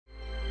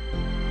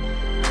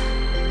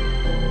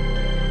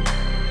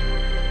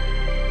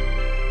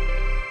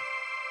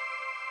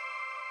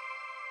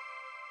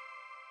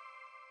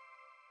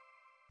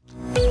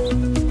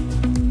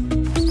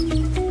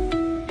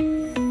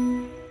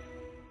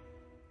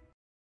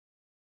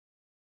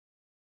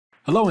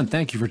Hello, and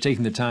thank you for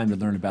taking the time to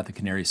learn about the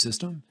Canary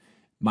System.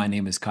 My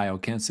name is Kyle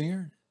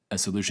Kensinger, a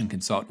solution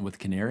consultant with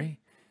Canary.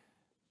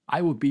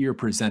 I will be your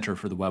presenter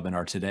for the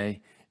webinar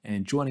today,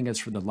 and joining us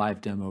for the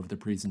live demo of the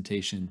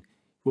presentation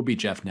will be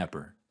Jeff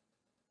Knepper.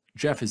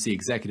 Jeff is the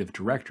Executive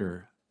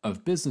Director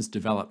of Business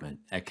Development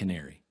at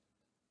Canary.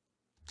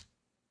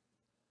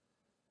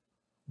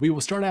 We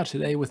will start out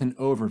today with an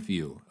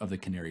overview of the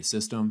Canary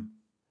System,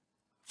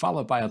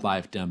 followed by a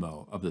live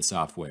demo of the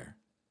software.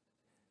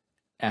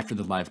 After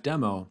the live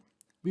demo,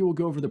 we will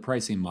go over the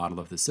pricing model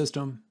of the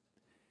system,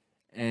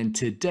 and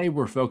today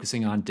we're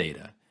focusing on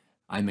data.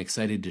 I'm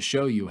excited to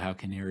show you how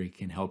Canary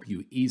can help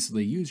you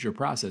easily use your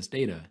process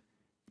data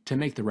to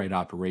make the right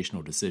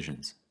operational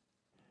decisions.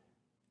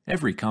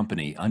 Every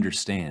company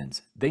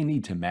understands they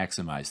need to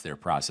maximize their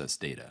process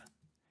data,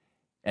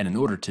 and in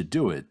order to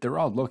do it, they're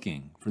all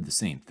looking for the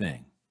same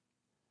thing.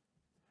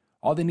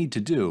 All they need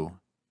to do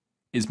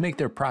is make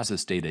their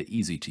process data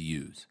easy to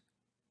use.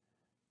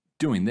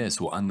 Doing this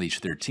will unleash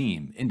their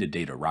team into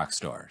data rock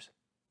stars.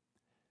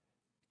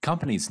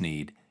 Companies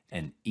need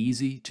an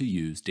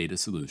easy-to-use data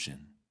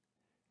solution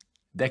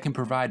that can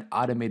provide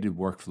automated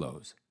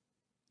workflows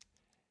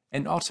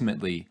and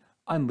ultimately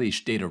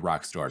unleash data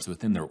rock stars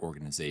within their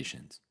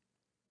organizations.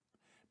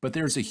 But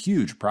there's a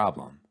huge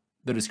problem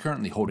that is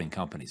currently holding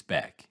companies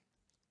back.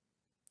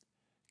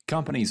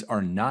 Companies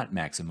are not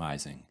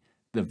maximizing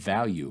the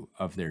value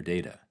of their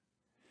data,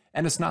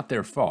 and it's not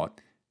their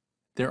fault.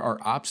 There are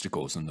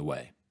obstacles in the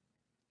way.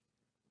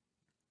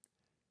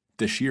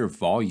 The sheer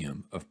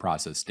volume of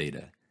process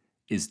data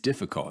is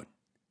difficult,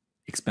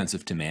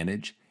 expensive to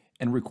manage,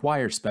 and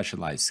requires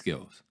specialized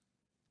skills.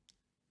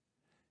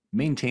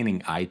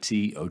 Maintaining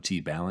IT-OT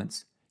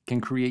balance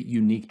can create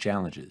unique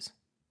challenges.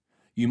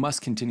 You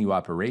must continue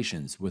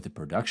operations with a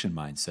production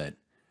mindset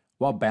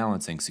while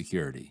balancing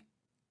security.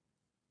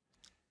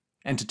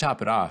 And to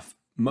top it off,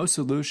 most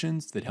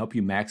solutions that help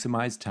you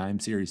maximize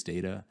time series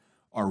data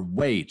are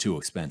way too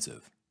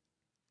expensive.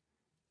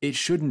 It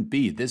shouldn't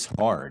be this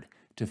hard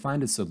to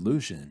find a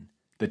solution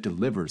that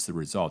delivers the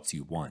results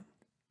you want.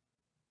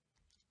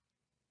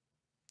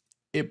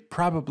 It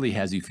probably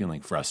has you feeling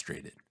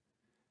frustrated,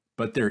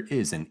 but there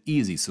is an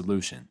easy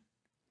solution.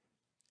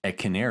 At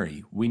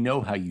Canary, we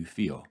know how you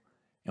feel,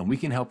 and we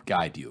can help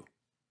guide you.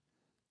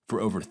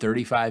 For over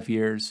 35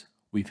 years,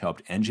 we've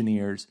helped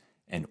engineers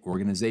and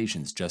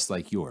organizations just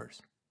like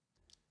yours.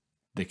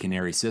 The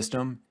Canary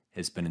System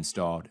has been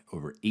installed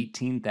over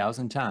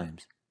 18,000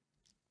 times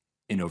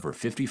in over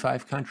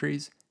 55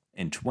 countries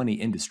and 20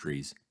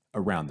 industries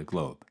around the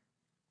globe.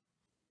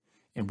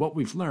 And what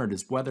we've learned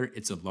is whether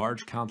it's a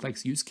large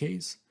complex use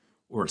case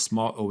or a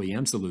small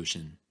OEM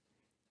solution,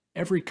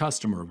 every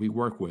customer we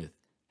work with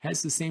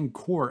has the same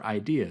core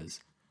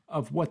ideas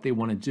of what they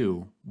want to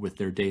do with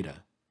their data.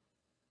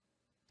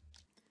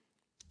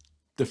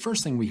 The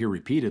first thing we hear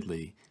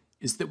repeatedly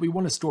is that we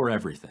want to store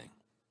everything.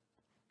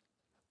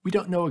 We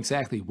don't know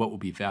exactly what will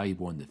be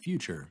valuable in the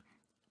future,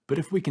 but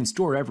if we can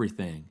store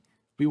everything,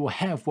 we will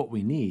have what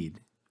we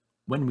need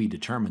when we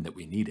determine that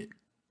we need it.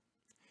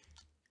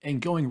 And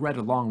going right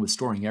along with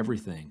storing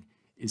everything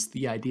is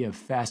the idea of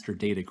faster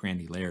data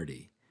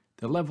granularity,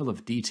 the level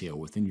of detail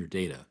within your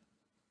data.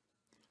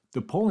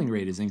 The polling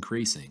rate is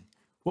increasing.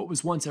 What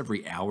was once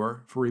every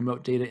hour for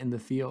remote data in the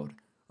field,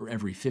 or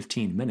every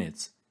 15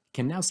 minutes,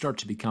 can now start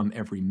to become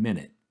every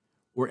minute,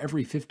 or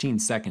every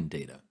 15-second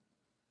data.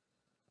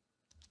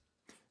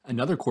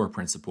 Another core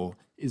principle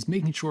is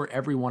making sure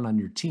everyone on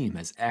your team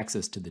has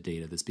access to the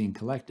data that's being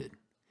collected.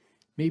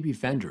 Maybe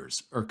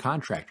vendors or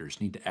contractors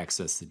need to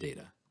access the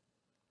data.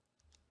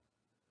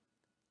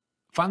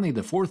 Finally,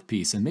 the fourth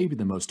piece, and maybe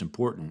the most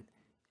important,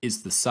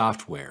 is the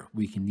software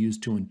we can use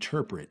to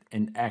interpret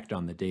and act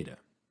on the data.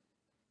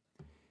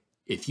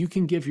 If you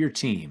can give your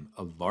team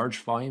a large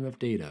volume of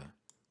data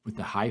with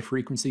a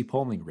high-frequency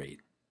polling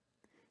rate,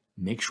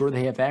 make sure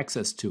they have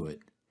access to it,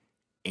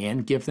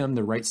 and give them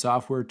the right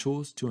software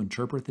tools to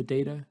interpret the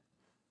data,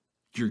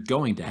 you're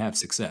going to have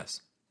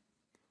success.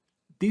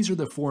 These are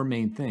the four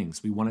main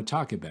things we want to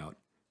talk about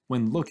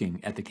when looking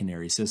at the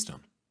Canary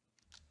System.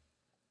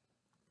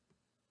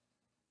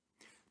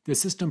 The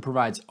system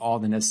provides all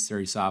the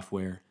necessary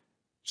software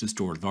to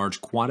store large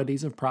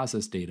quantities of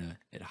process data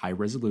at high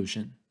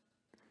resolution,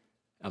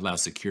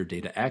 allows secure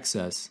data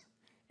access,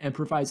 and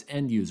provides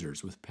end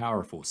users with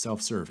powerful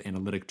self-serve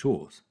analytic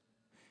tools.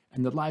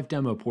 And the live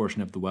demo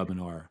portion of the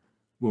webinar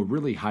will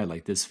really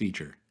highlight this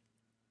feature.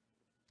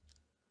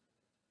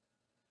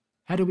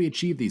 How do we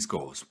achieve these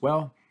goals?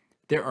 Well,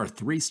 there are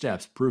 3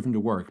 steps proven to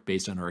work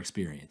based on our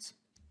experience.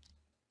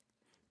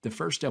 The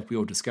first step we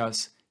will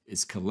discuss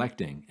is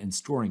collecting and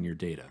storing your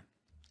data.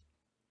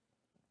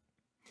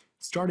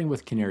 Starting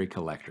with Canary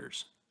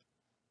collectors.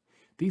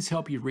 These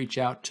help you reach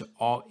out to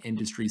all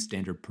industry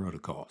standard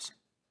protocols.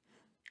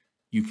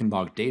 You can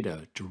log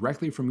data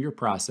directly from your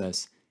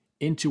process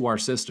into our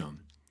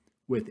system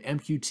with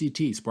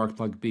MQTT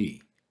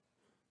Sparkplug-B,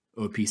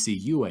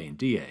 OPC UA and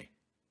DA,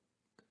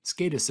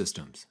 SCADA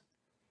systems,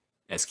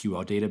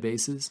 SQL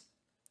databases,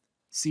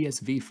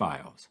 CSV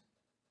files,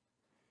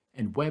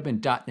 and Web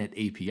and .NET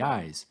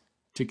APIs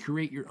to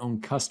create your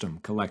own custom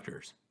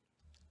collectors.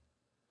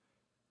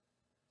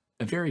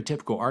 A very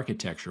typical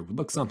architecture would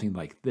look something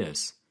like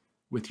this,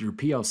 with your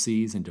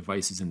PLCs and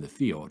devices in the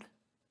field.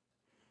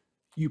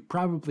 You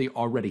probably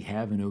already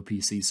have an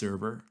OPC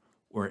server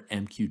or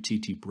an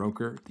MQTT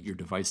broker that your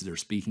devices are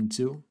speaking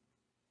to.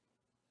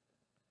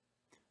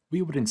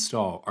 We would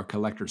install our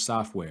collector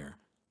software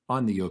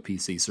on the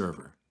OPC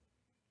server.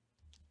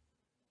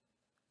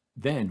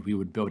 Then we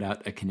would build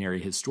out a Canary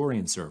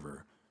Historian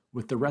server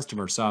with the rest of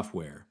our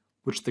software,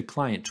 which the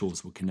client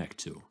tools will connect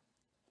to.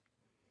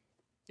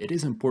 It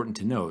is important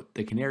to note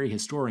that Canary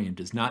Historian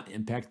does not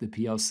impact the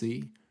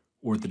PLC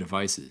or the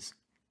devices,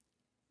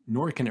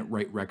 nor can it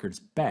write records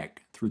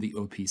back through the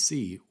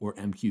OPC or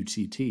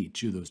MQTT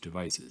to those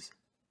devices.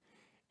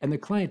 And the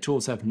client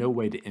tools have no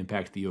way to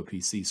impact the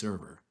OPC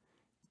server.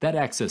 That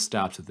access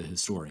stops with the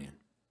historian.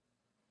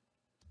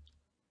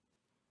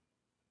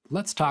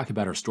 Let's talk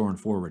about our store and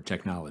forward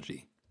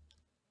technology.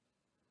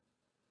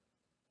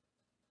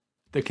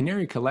 The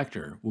Canary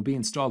collector will be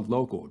installed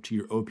local to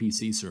your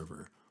OPC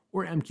server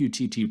or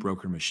MQTT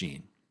broker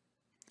machine.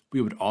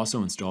 We would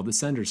also install the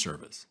sender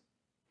service.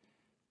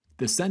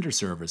 The sender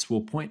service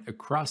will point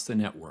across the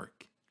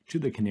network to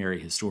the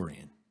Canary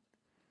Historian,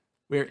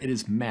 where it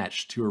is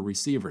matched to a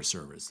receiver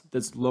service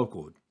that's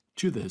local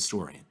to the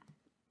historian.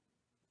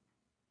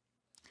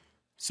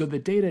 So the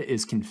data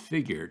is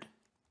configured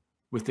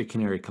with the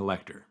Canary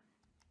collector.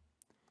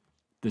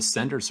 The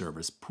sender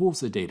service pulls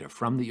the data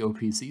from the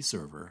OPC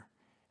server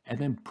and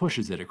then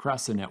pushes it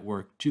across the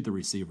network to the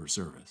receiver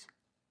service.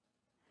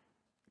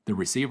 The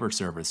receiver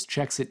service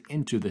checks it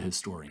into the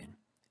historian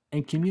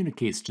and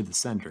communicates to the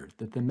sender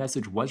that the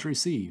message was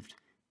received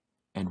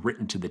and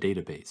written to the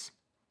database.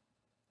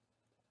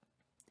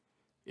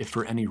 If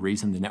for any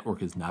reason the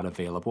network is not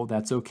available,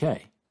 that's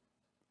okay.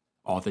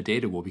 All the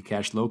data will be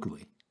cached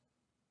locally.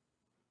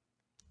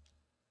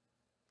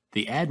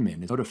 The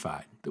admin is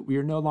notified that we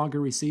are no longer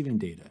receiving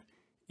data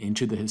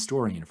into the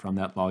historian from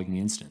that logging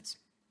instance.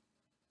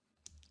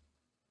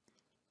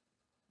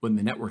 When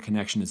the network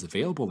connection is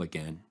available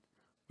again,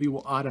 we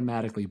will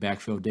automatically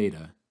backfill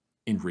data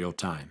in real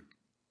time.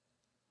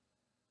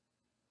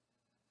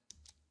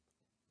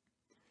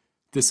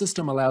 The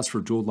system allows for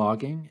dual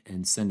logging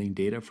and sending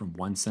data from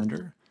one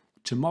sender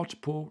to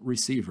multiple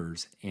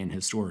receivers and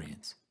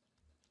historians.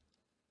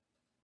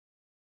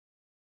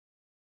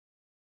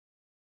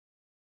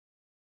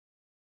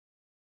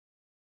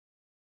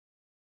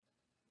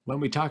 When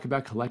we talk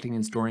about collecting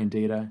and storing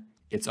data,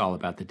 it's all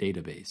about the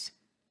database.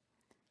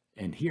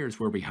 And here's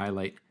where we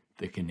highlight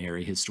the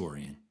Canary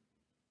Historian.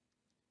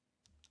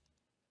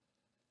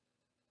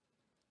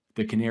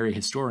 The Canary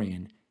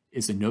Historian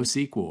is a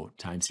NoSQL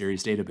time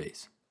series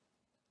database.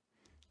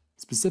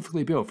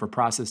 Specifically built for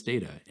process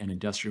data and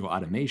industrial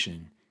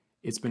automation,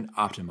 it's been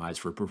optimized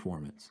for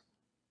performance.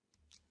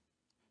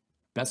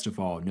 Best of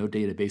all, no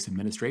database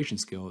administration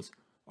skills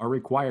are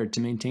required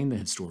to maintain the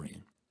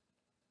historian.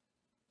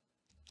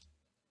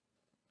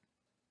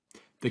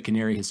 The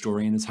Canary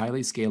Historian is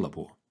highly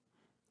scalable.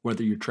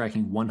 Whether you're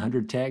tracking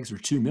 100 tags or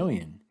 2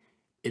 million,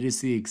 it is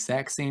the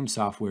exact same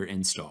software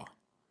install.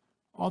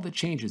 All that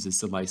changes is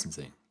the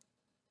licensing.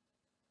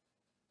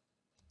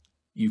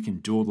 You can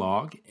dual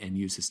log and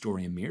use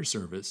Historian Mirror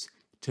service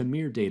to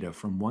mirror data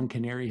from one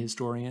Canary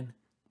Historian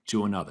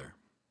to another.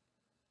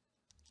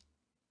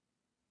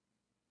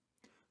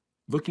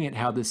 Looking at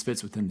how this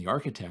fits within the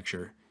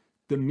architecture,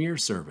 the mirror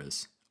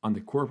service on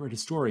the corporate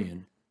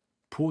historian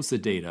pulls the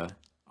data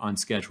on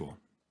schedule.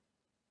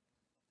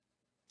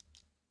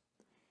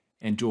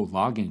 And dual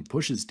logging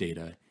pushes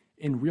data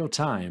in real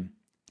time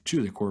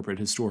to the corporate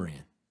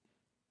historian.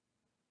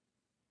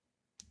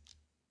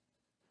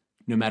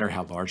 No matter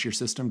how large your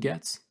system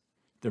gets,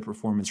 the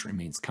performance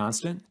remains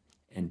constant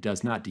and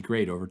does not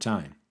degrade over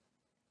time.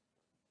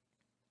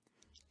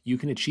 You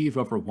can achieve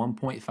over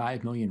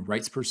 1.5 million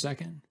writes per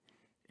second,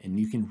 and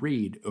you can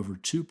read over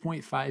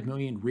 2.5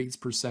 million reads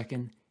per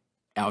second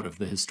out of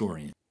the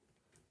historian.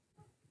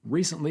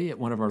 Recently, at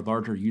one of our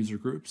larger user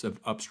groups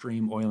of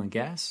upstream oil and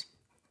gas,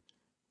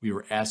 we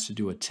were asked to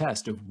do a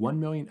test of 1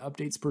 million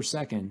updates per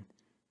second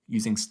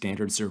using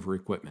standard server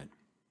equipment.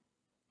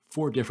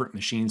 4 different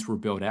machines were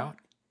built out,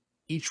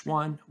 each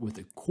one with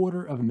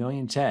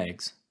 250,000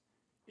 tags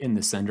in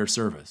the sender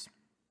service.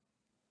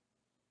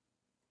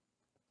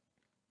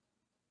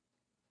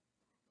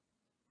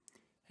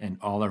 And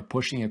all are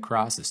pushing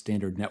across a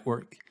standard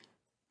network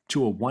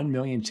to a 1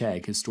 million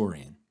tag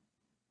historian.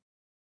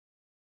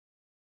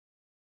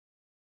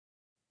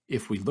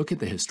 If we look at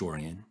the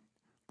historian,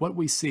 what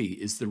we see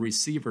is the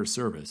receiver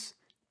service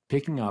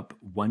picking up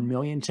 1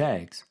 million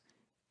tags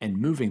and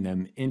moving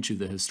them into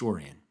the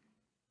historian.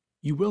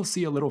 You will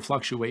see a little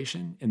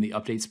fluctuation in the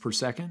updates per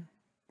second,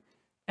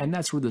 and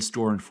that's where the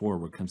store and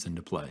forward comes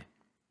into play.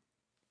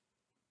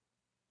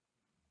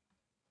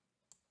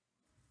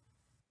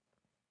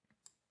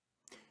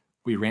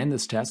 We ran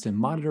this test and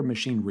monitored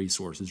machine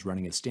resources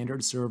running a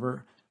standard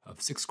server of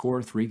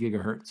 6-core 3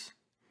 GHz.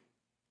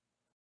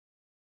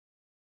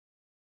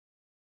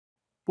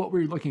 What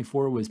we were looking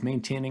for was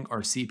maintaining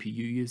our CPU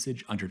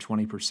usage under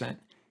 20%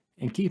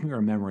 and keeping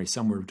our memory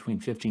somewhere between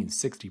 50 and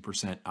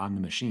 60% on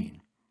the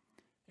machine.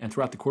 And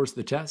throughout the course of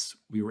the test,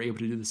 we were able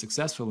to do this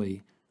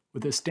successfully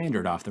with a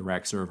standard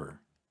off-the-rack server.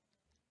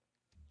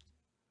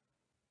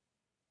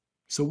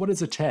 So what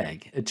is a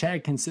tag? A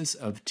tag consists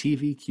of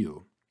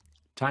TVQ,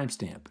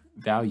 timestamp,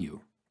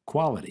 value,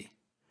 quality,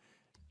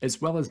 as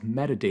well as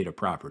metadata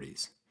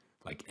properties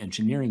like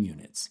engineering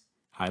units,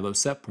 high-low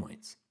set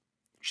points,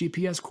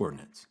 GPS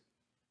coordinates.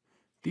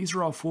 These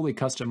are all fully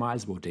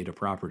customizable data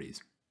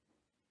properties.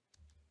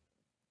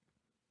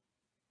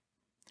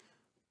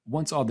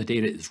 Once all the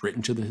data is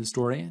written to the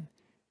historian,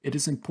 it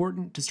is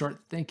important to start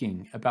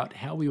thinking about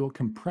how we will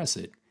compress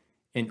it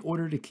in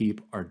order to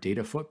keep our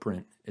data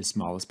footprint as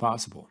small as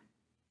possible.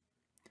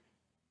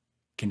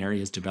 Canary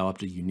has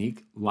developed a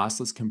unique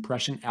lossless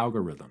compression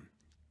algorithm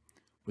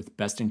with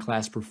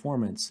best-in-class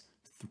performance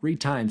 3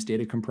 times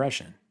data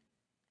compression.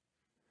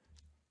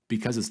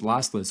 Because it's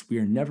lossless, we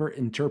are never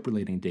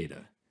interpolating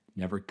data,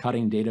 never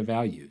cutting data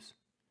values.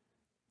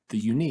 The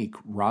unique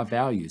raw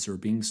values are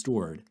being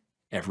stored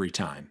every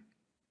time.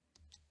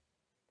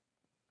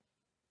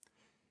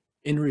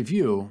 In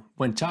review,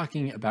 when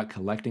talking about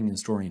collecting and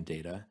storing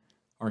data,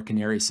 our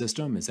Canary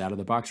system is out of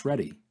the box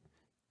ready.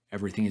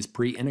 Everything is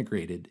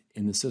pre-integrated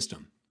in the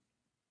system.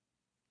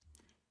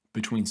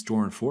 Between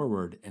store and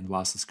forward and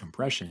lossless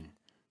compression,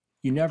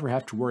 you never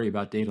have to worry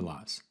about data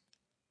loss.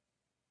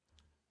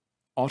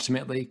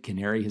 Ultimately,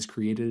 Canary has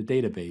created a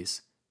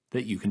database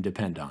that you can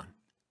depend on.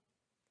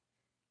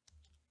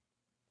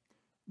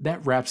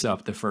 That wraps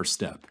up the first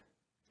step.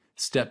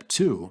 Step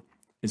 2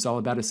 is all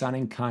about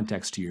assigning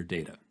context to your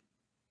data.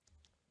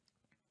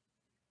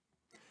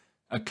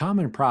 A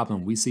common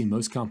problem we see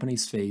most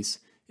companies face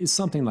is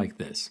something like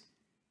this.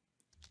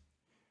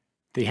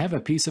 They have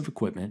a piece of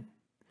equipment,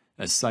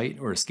 a site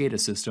or a SCADA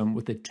system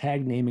with a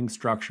tag naming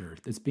structure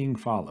that's being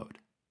followed.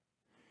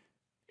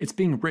 It's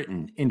being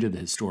written into the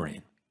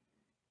historian.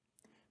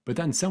 But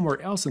then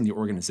somewhere else in the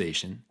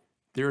organization,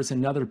 there is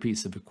another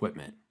piece of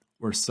equipment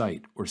or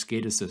site or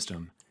SCADA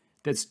system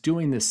that's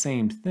doing the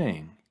same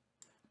thing,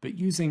 but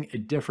using a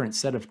different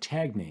set of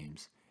tag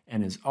names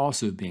and is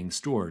also being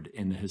stored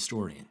in the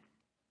historian.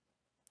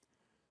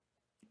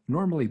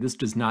 Normally, this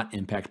does not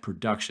impact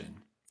production.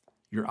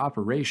 Your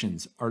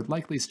operations are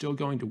likely still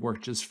going to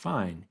work just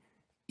fine,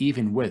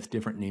 even with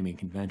different naming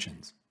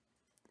conventions.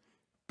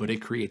 But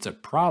it creates a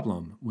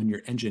problem when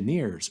your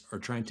engineers are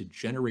trying to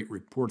generate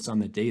reports on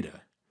the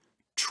data,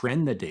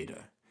 trend the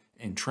data,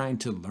 and trying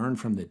to learn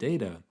from the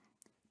data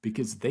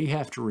because they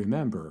have to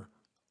remember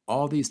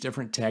all these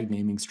different tag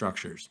naming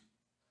structures.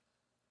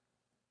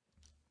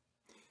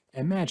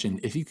 Imagine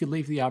if you could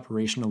leave the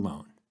operation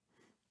alone,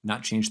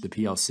 not change the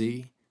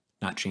PLC,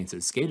 not change the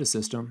SCADA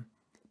system,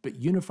 but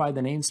unify the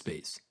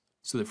namespace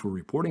so that for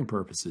reporting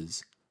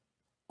purposes,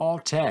 all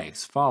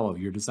tags follow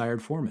your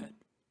desired format.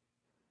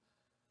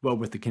 Well,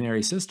 with the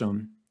Canary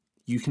system,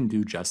 you can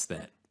do just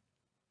that.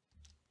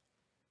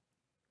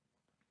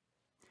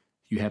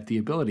 You have the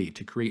ability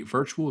to create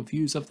virtual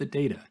views of the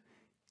data,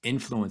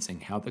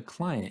 influencing how the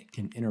client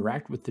can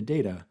interact with the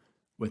data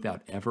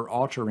without ever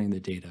altering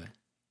the data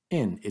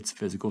in its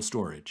physical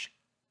storage.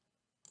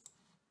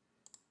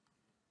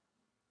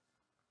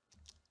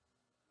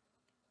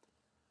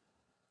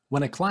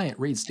 When a client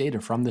reads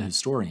data from the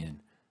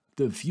historian,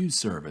 the view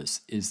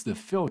service is the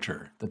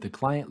filter that the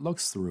client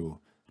looks through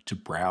to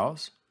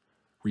browse,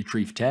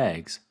 retrieve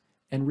tags,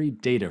 and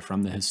read data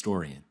from the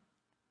historian.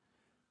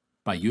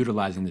 By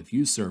utilizing the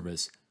view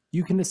service,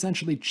 you can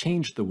essentially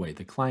change the way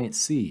the client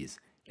sees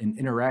and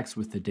interacts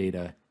with the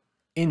data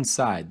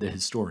inside the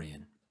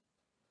historian.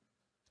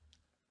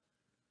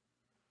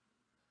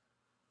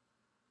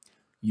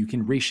 You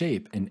can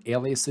reshape and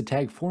alias the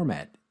tag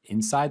format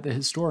inside the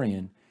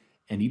historian,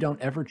 and you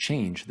don't ever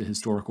change the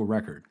historical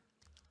record.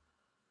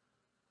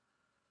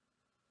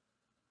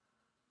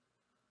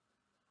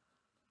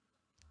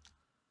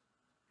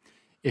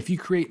 If you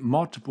create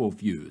multiple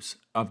views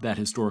of that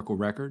historical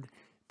record,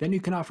 then you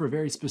can offer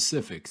very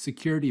specific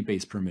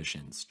security-based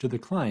permissions to the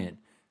client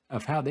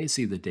of how they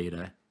see the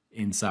data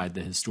inside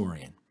the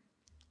historian.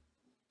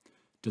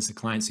 Does the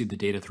client see the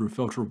data through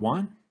filter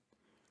 1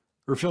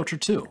 or filter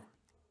 2?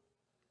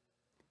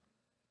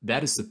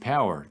 That is the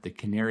power that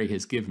Canary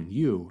has given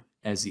you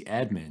as the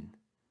admin.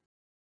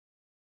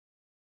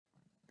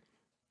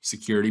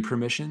 Security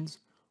permissions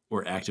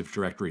or Active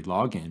Directory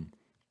login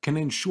can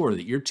ensure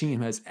that your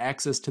team has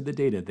access to the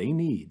data they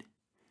need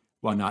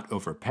while not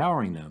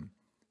overpowering them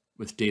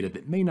with data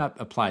that may not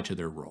apply to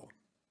their role.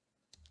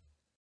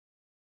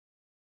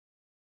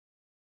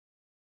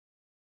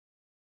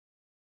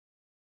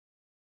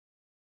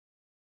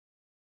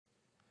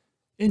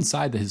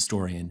 Inside the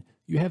historian,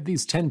 you have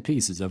these 10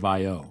 pieces of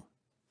I/O.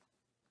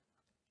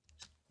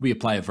 We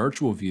apply a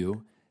virtual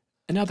view,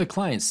 and now the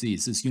client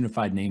sees this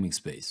unified naming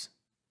space.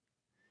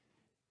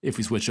 If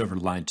we switch over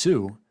to line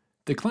 2,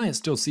 the client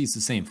still sees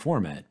the same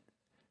format,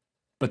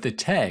 but the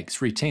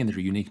tags retain their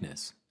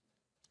uniqueness.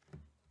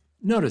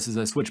 Notice as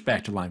I switch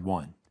back to line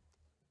 1.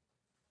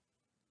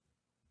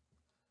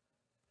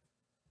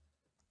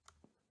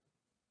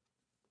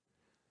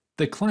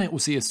 The client will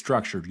see a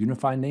structured,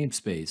 unified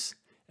namespace,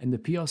 and the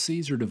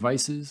PLCs or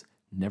devices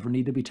never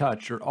need to be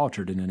touched or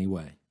altered in any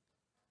way.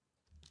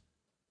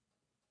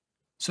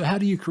 So how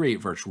do you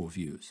create virtual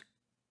views?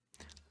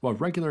 Well,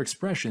 regular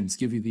expressions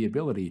give you the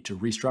ability to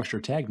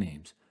restructure tag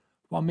names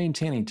while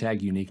maintaining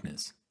tag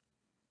uniqueness.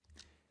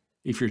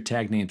 If your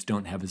tag names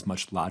don't have as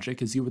much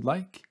logic as you would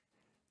like,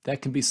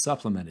 that can be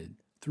supplemented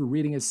through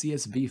reading a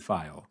CSV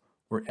file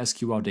or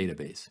SQL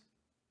database.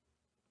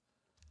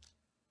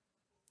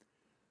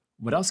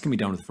 What else can be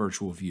done with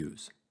virtual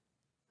views?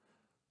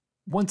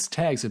 Once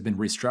tags have been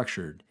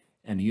restructured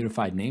and a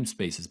unified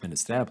namespace has been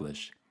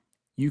established,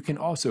 you can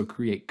also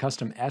create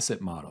custom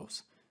asset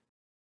models.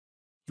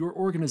 Your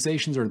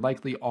organizations are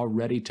likely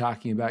already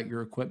talking about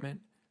your equipment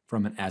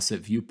from an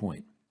asset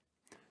viewpoint.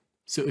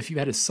 So if you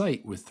had a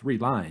site with 3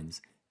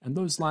 lines, and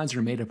those lines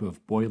are made up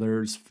of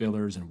boilers,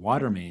 fillers, and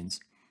water mains,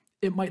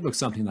 it might look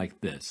something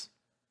like this.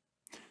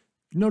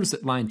 Notice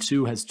that line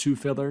 2 has 2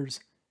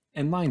 fillers,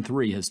 and line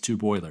 3 has 2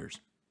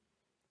 boilers.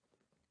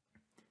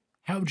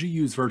 How would you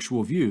use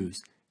virtual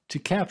views to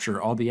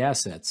capture all the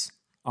assets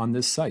on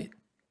this site?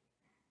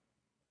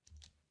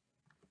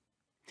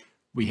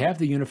 We have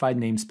the unified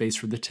namespace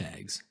for the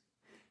tags,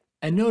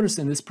 and notice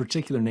in this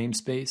particular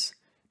namespace,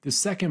 the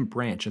second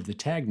branch of the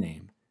tag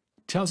name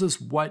tells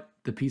us what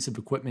the piece of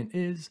equipment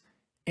is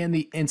and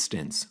the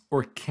instance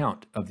or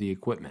count of the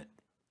equipment.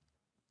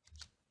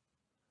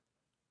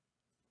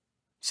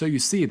 So you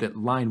see that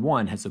line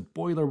 1 has a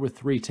boiler with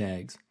 3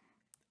 tags,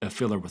 a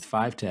filler with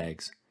 5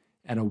 tags,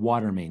 and a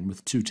water main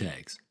with 2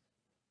 tags.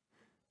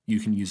 You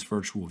can use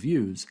virtual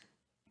views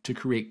to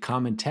create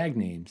common tag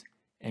names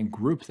and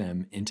group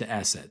them into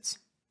assets.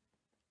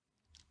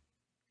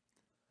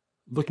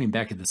 Looking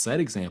back at the site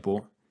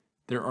example,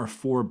 there are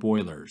 4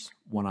 boilers,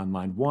 1 on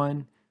line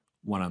 1,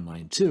 1 on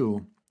line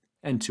 2,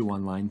 and 2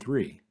 on line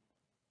 3.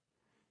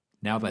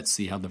 Now let's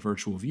see how the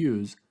virtual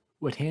views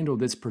would handle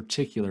this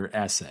particular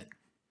asset.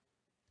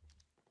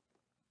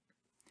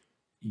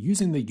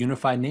 Using the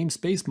unified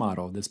namespace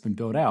model that's been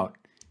built out,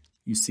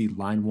 you see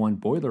line 1,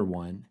 boiler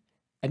 1,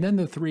 and then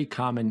the 3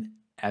 common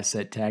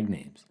asset tag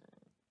names.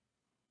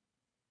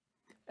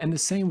 And the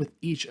same with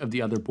each of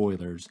the other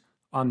boilers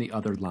on the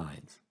other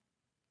lines.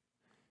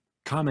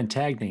 Common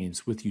tag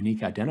names with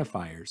unique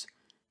identifiers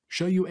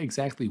show you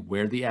exactly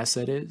where the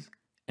asset is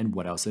and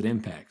what else it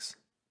impacts.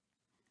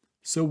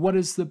 So what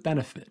is the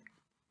benefit?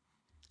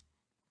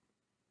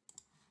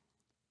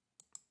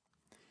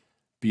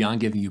 Beyond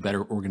giving you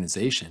better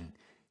organization,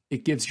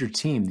 it gives your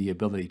team the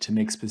ability to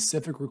make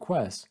specific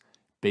requests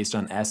based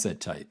on asset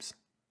types.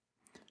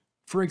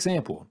 For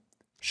example,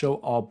 show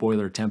all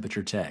boiler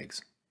temperature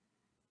tags.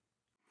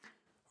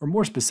 Or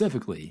more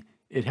specifically,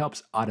 it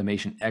helps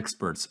automation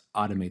experts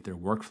automate their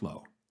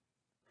workflow.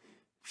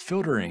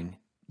 Filtering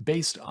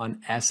based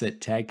on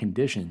asset tag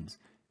conditions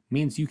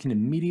means you can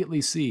immediately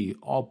see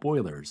all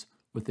boilers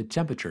with a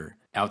temperature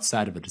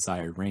outside of a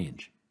desired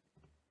range.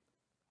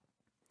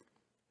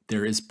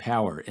 There is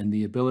power in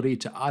the ability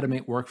to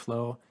automate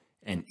workflow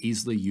and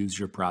easily use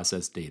your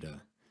process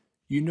data.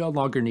 You no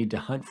longer need to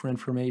hunt for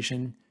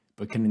information,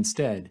 but can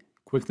instead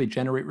quickly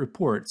generate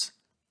reports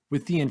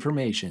with the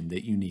information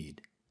that you need.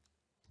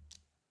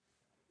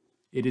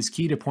 It is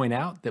key to point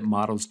out that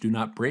models do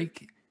not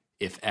break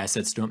if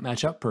assets don't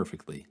match up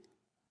perfectly.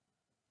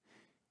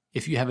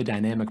 If you have a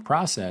dynamic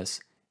process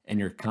and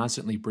you're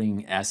constantly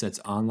bringing assets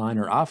online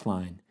or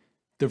offline,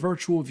 the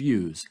virtual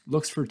views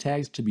looks for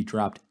tags to be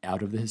dropped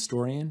out of the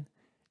historian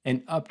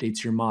and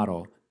updates your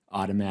model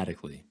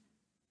automatically.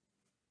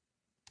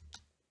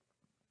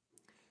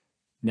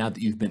 Now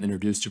that you've been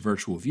introduced to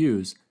virtual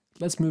views,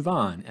 let's move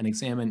on and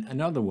examine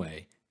another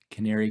way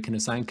Canary can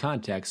assign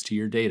context to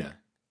your data.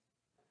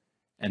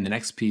 And the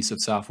next piece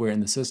of software in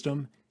the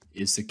system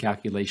is the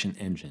calculation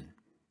engine.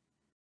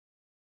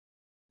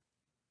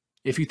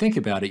 If you think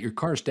about it, your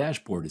car's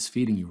dashboard is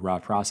feeding you raw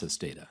process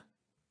data.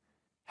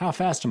 How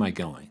fast am I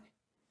going?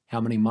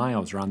 How many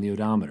miles are on the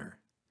odometer?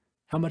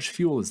 How much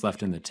fuel is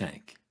left in the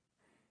tank?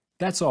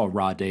 That's all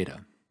raw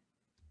data.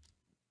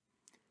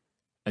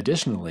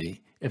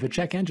 Additionally, if a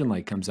check engine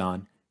light comes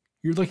on,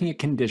 you're looking at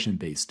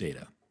condition-based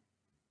data.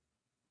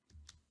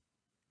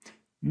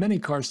 Many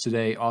cars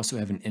today also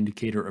have an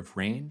indicator of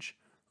range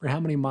or how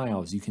many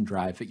miles you can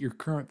drive at your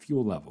current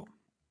fuel level.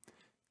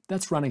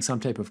 That's running some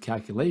type of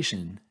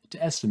calculation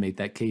to estimate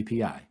that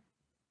KPI.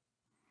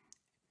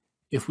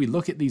 If we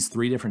look at these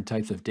 3 different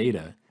types of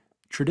data,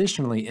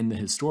 traditionally in the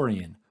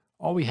historian,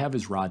 all we have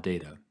is raw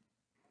data.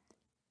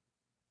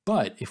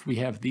 But if we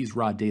have these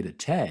raw data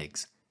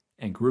tags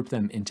and group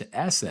them into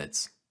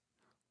assets,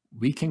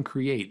 we can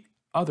create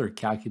other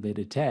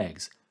calculated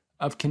tags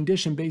of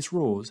condition-based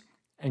rules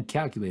and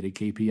calculated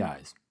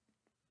KPIs.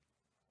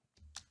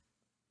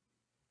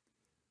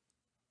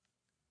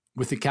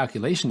 With the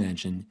calculation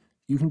engine,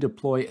 you can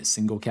deploy a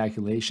single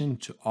calculation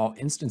to all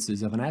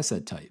instances of an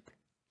asset type.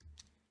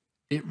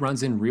 It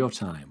runs in real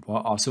time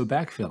while also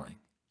backfilling,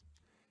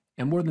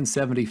 and more than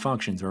 70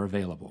 functions are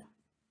available.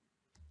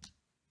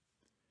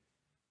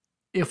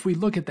 If we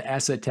look at the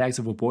asset tags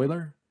of a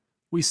boiler,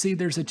 we see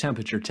there's a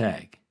temperature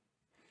tag.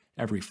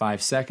 Every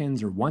 5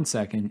 seconds or 1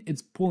 second,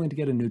 it's pulling to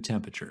get a new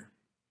temperature.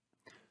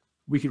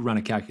 We could run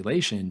a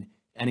calculation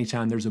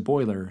anytime there's a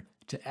boiler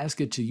to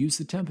ask it to use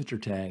the temperature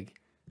tag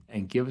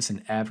and give us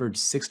an average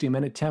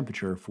 60-minute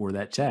temperature for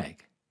that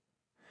tag.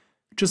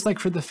 Just like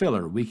for the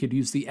filler, we could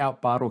use the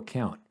out bottle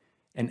count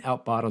and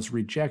out bottles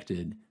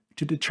rejected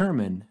to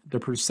determine the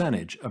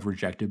percentage of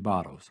rejected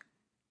bottles.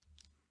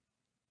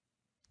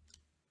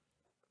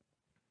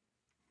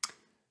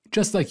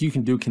 Just like you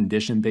can do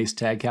condition-based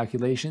tag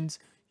calculations,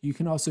 you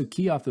can also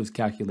key off those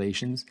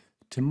calculations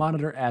to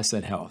monitor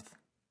asset health.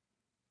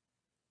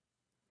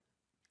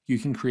 You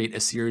can create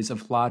a series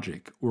of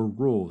logic or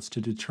rules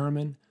to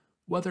determine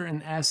whether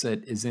an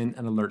asset is in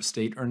an alert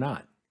state or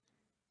not.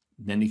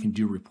 Then you can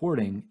do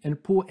reporting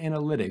and pull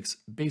analytics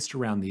based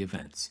around the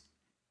events.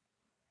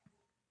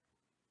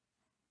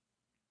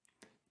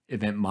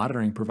 Event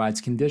monitoring provides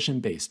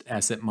condition-based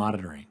asset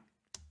monitoring.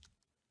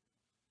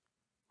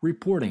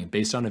 Reporting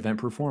based on event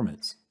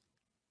performance.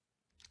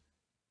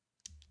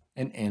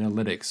 And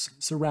analytics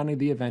surrounding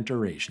the event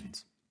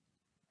durations.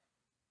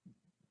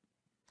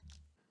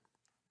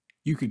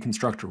 You could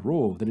construct a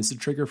rule that is the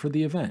trigger for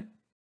the event.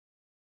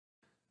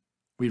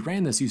 We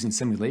ran this using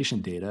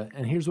simulation data,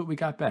 and here's what we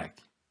got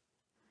back.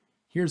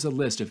 Here's a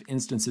list of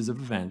instances of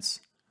events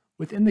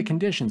within the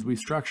conditions we've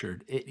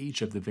structured at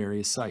each of the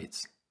various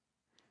sites.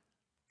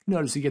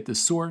 Notice you get the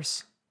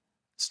source,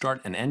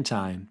 start and end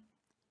time,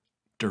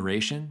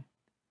 duration,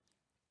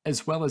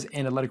 as well as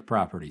analytic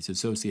properties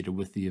associated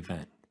with the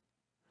event.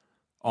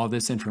 All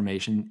this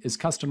information is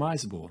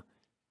customizable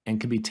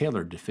and can be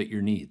tailored to fit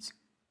your needs.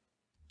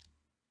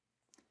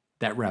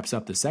 That wraps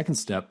up the second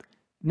step.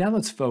 Now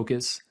let's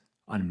focus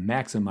on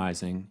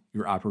maximizing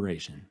your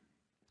operation.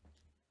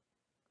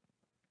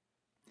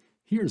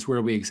 Here's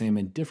where we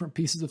examine different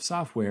pieces of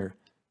software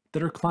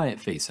that are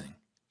client-facing.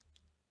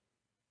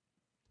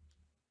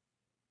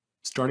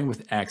 Starting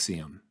with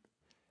Axiom.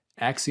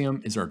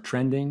 Axiom is our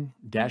trending,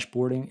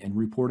 dashboarding, and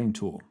reporting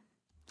tool.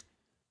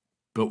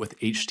 Built with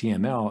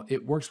HTML,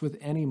 it works with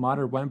any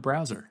modern web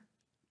browser.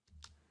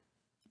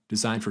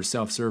 Designed for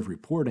self-serve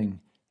reporting,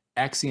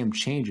 Axiom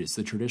changes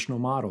the traditional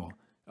model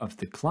of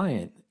the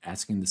client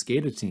asking the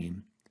SCADA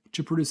team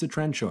to produce a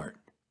trend chart.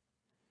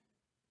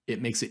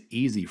 It makes it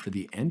easy for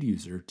the end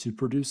user to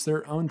produce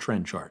their own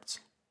trend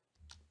charts.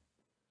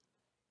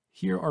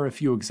 Here are a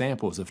few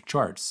examples of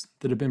charts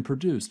that have been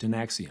produced in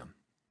Axiom.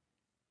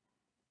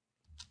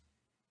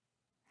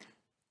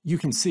 You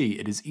can see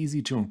it is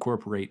easy to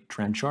incorporate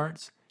trend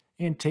charts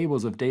and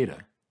tables of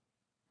data.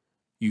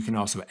 You can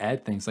also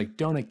add things like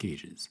donut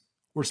gauges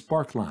or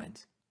spark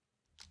lines.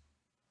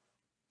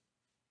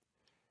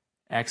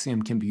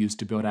 Axiom can be used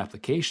to build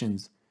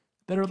applications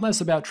that are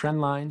less about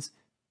trend lines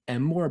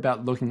and more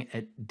about looking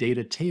at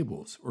data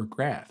tables or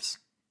graphs.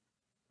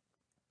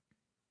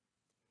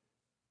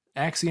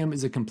 Axiom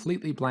is a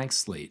completely blank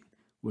slate,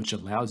 which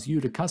allows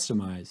you to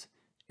customize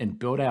and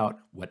build out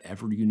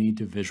whatever you need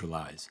to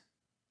visualize.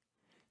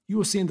 You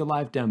will see in the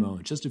live demo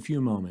in just a few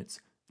moments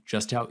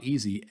just how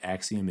easy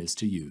Axiom is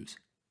to use.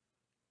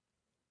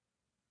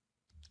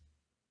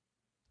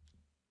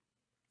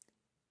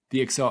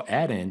 The Excel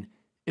add-in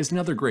is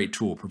another great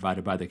tool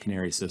provided by the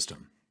Canary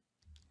system.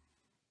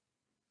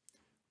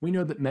 We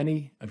know that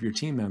many of your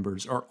team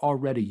members are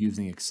already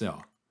using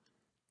Excel.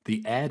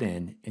 The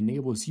add-in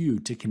enables you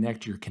to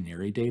connect your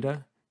Canary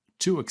data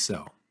to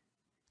Excel.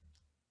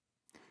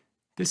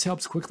 This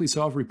helps quickly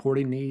solve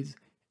reporting needs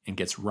and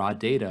gets raw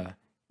data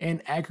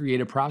and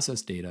aggregated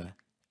process data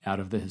out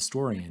of the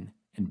historian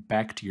and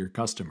back to your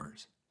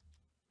customers.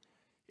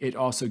 It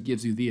also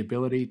gives you the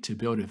ability to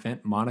build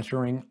event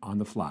monitoring on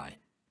the fly.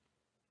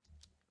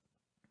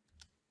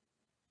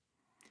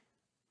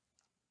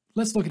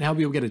 Let's look at how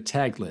we will get a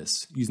tag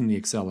list using the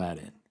Excel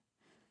add-in.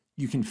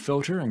 You can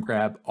filter and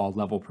grab all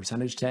level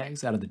percentage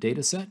tags out of the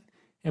dataset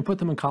and put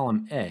them in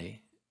column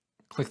A.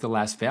 Click the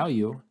last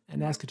value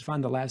and ask it to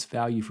find the last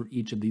value for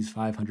each of these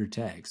 500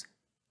 tags.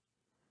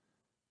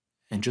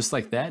 And just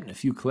like that, in a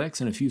few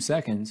clicks and a few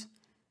seconds,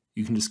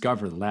 you can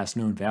discover the last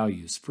known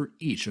values for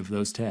each of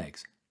those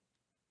tags.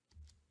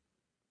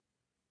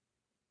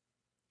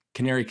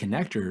 Canary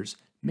connectors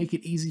make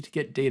it easy to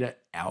get data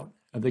out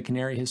of the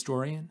Canary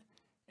historian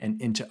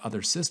and into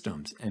other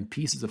systems and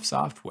pieces of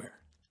software.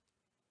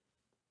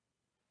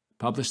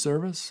 Publish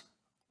service,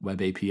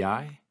 Web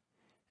API,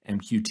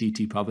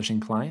 MQTT publishing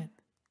client,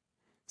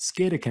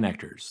 SCADA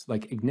connectors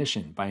like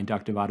Ignition by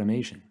Inductive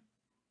Automation,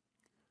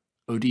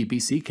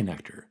 ODBC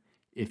connector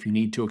if you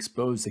need to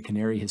expose the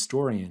Canary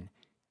historian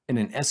in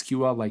an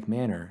SQL-like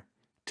manner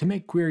to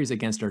make queries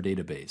against our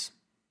database.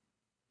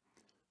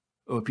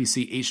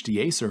 OPC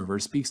HDA server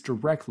speaks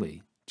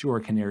directly to our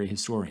Canary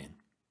historian.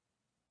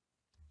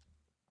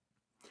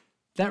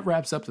 That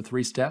wraps up the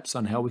 3 steps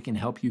on how we can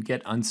help you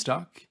get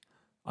unstuck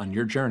on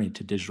your journey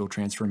to digital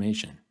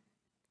transformation.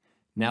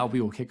 Now we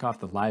will kick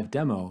off the live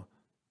demo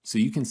so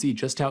you can see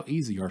just how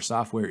easy our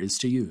software is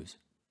to use.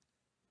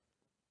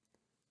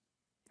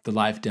 The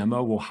live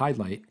demo will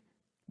highlight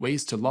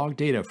ways to log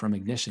data from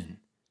Ignition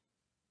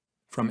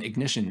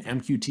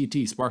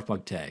MQTT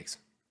Sparkplug tags,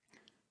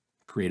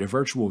 create a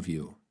virtual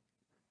view,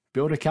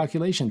 build a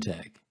calculation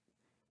tag,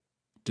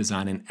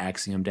 design an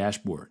Axiom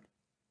dashboard,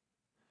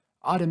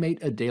 automate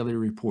a daily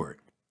report,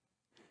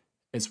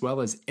 as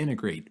well as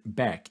integrate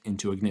back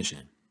into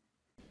Ignition.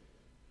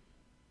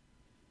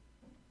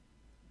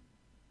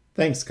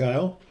 Thanks,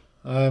 Kyle.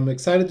 I'm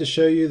excited to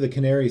show you the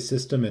Canary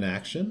system in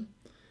action.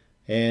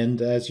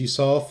 And as you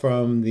saw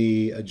from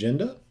the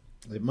agenda,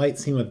 it might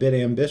seem a bit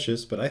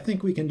ambitious, but I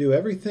think we can do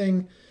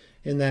everything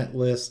in that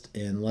list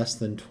in less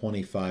than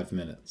 25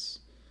 minutes.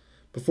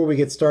 Before we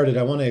get started,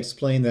 I want to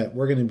explain that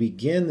we're going to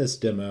begin this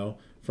demo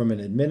from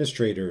an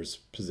administrator's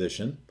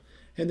position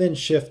and then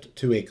shift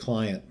to a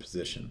client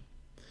position.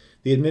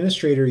 The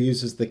administrator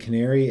uses the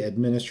Canary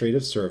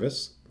Administrative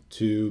Service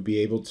to be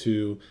able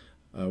to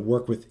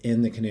work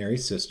within the Canary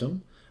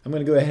system. I'm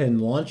going to go ahead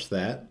and launch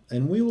that,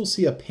 and we will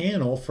see a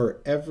panel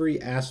for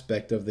every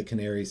aspect of the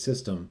Canary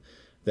system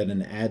that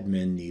an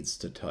admin needs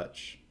to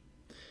touch.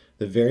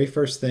 The very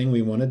first thing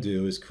we want to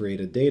do is create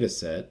a data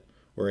set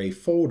or a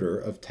folder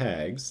of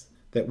tags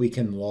that we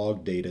can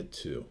log data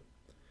to.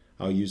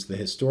 I'll use the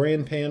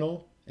Historian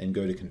panel and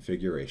go to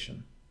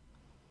Configuration.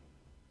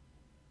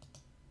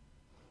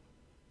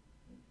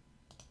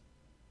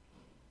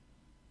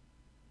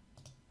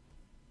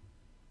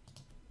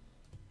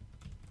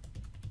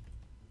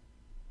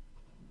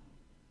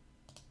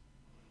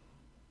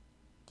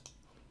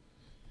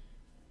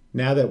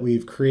 Now that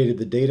we've created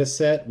the data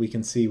set, we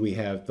can see we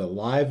have the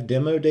live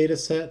demo data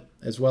set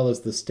as well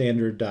as the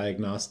standard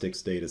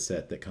diagnostics data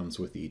set that comes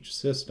with each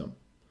system.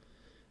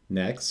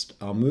 Next,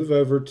 I'll move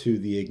over to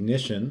the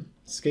Ignition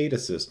SCADA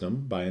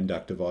system by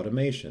inductive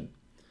automation.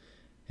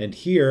 And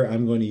here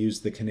I'm going to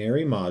use the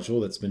Canary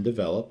module that's been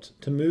developed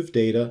to move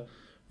data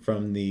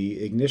from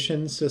the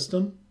Ignition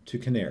system to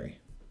Canary.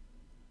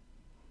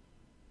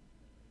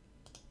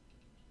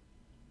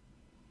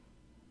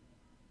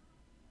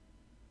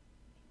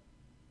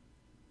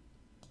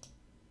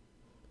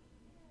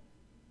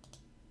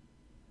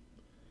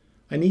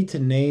 I need to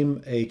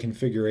name a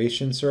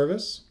configuration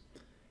service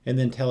and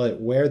then tell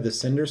it where the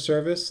sender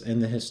service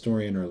and the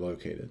historian are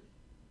located.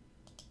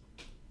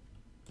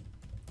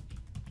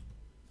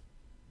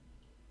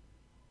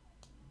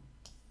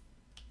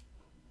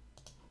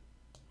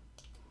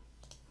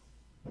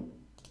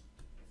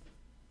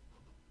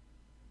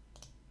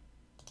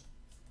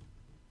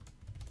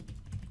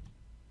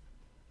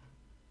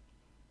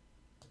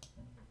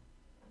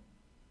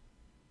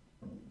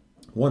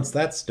 Once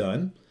that's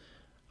done,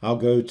 I'll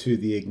go to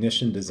the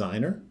Ignition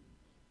Designer,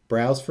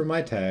 browse for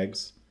my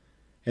tags,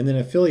 and then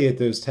affiliate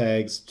those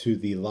tags to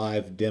the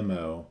live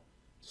demo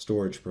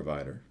storage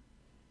provider.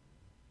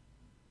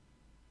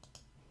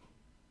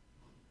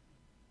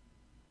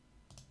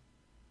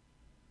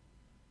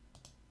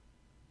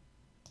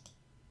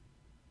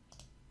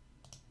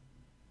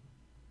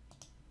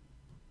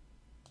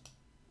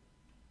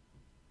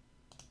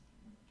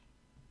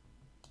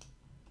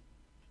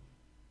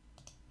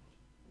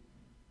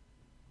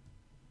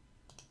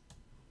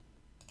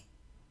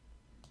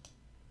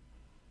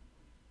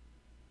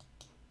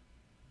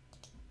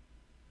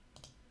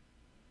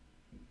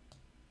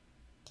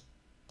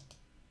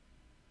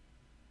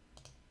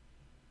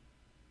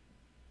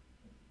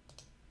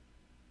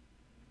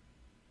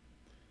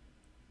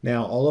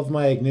 Now all of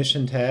my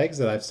Ignition tags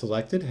that I've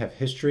selected have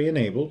history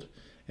enabled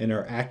and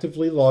are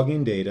actively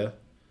logging data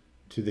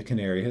to the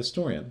Canary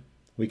Historian.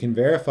 We can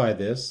verify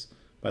this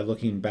by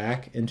looking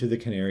back into the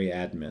Canary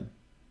admin.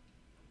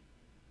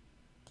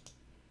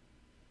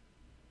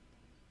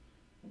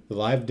 The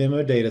live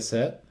demo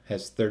dataset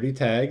has 30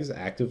 tags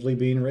actively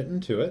being written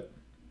to it,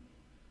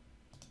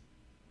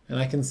 and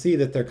I can see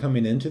that they're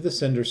coming into the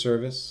sender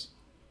service,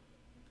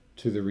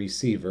 to the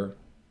receiver,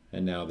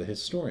 and now the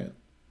historian.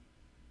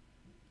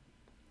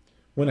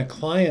 When a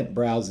client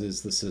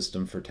browses the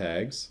system for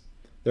tags,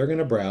 they're going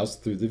to browse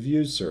through the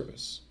Views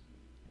service.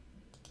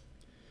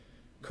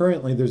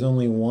 Currently, there's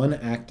only one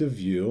active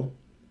view,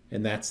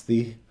 and that's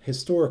the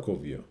historical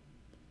view.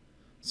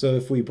 So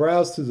if we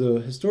browse through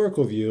the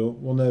historical view,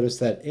 we'll notice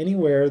that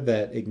anywhere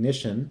that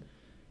Ignition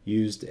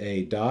used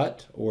a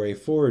dot or a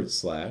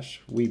 /,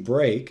 we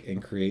break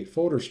and create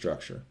folder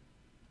structure.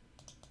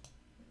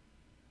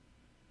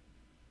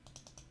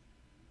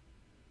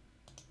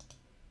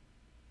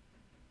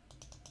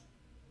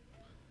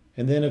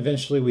 And then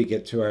eventually we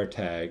get to our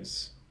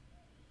tags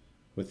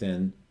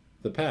within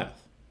the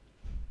path.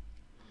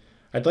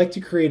 I'd like to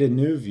create a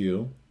new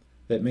view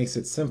that makes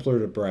it simpler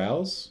to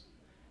browse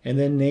and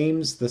then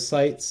names the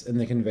sites and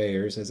the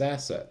conveyors as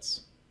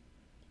assets.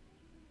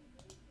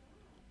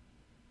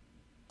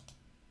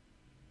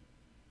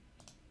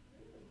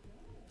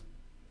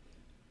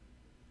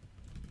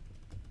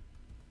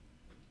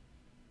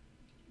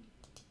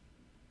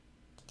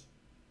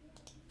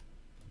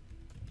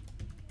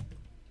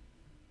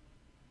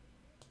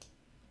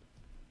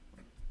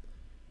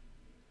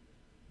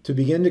 To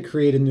begin to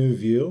create a new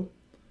view,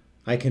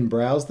 I can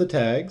browse the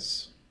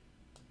tags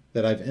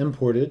that I've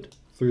imported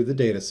through the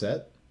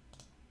dataset,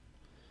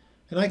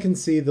 and I can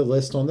see the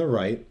list on the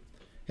right,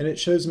 and it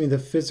shows me the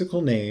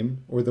physical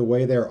name or the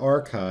way they're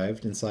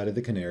archived inside of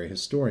the Canary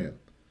Historian.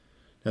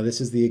 Now this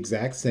is the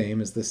exact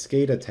same as the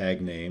SCADA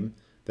tag name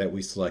that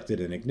we selected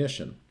in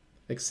Ignition,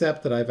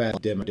 except that I've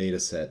added demo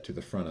dataset to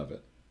the front of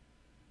it.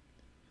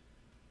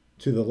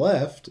 To the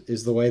left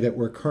is the way that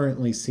we're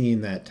currently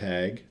seeing that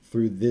tag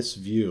through this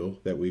view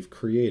that we've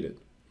created.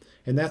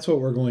 And that's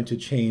what we're going to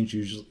change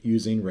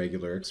using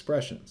regular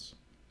expressions.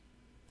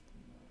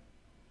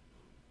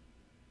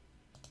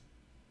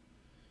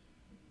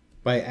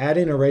 By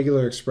adding a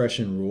regular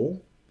expression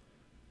rule,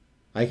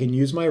 I can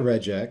use my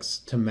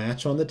regex to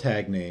match on the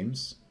tag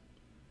names,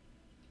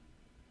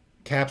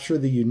 capture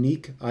the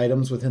unique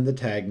items within the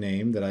tag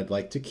name that I'd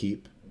like to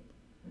keep,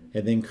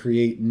 and then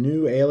create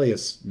new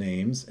alias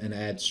names and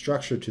add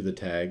structure to the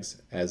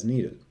tags as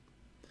needed.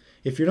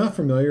 If you're not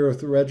familiar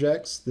with the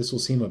regex, this will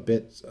seem a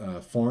bit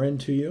foreign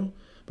to you,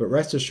 but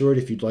rest assured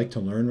if you'd like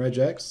to learn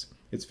regex,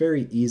 it's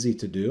very easy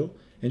to do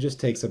and just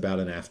takes about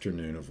an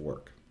afternoon of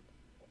work.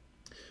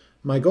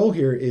 My goal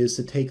here is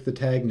to take the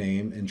tag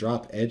name and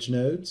drop edge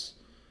nodes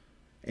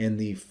and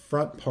the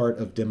front part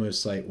of demo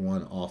site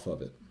 1 off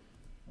of it.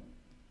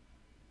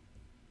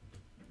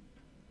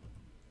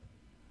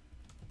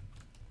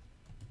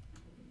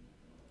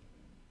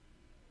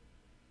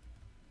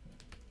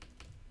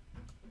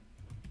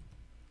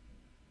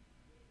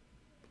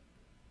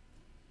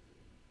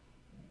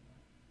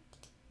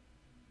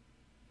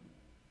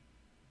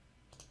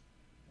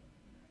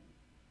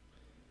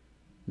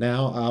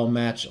 Now I'll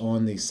match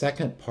on the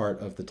second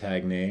part of the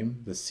tag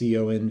name, the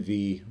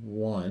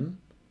conv1,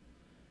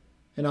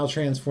 and I'll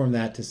transform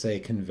that to say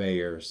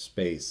conveyor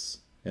space,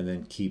 and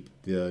then keep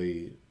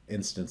the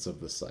instance of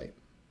the site.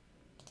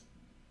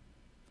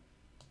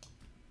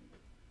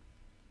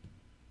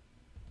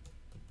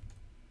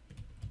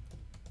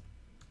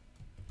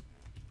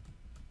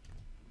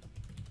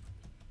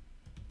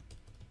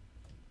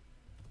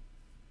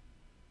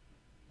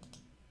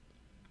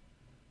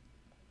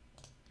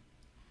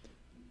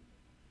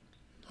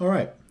 All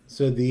right,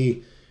 so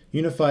the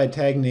unified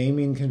tag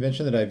naming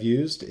convention that I've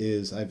used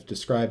is I've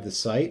described the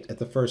site at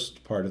the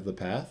first part of the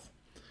path.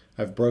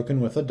 I've broken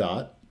with a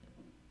dot.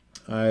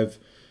 I've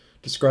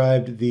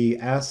described the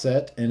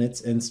asset and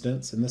its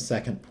instance in the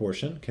second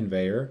portion,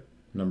 conveyor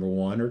number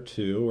 1 or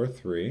 2 or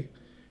 3,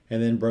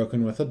 and then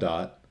broken with a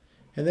dot.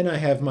 And then I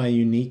have my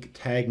unique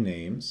tag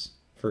names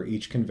for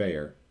each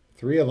conveyor: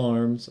 3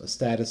 alarms, a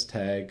status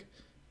tag,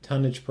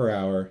 tonnage per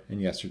hour,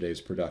 and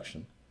yesterday's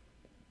production.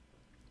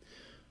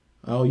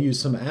 I'll use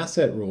some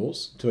asset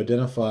rules to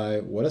identify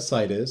what a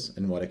site is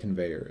and what a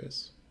conveyor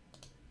is.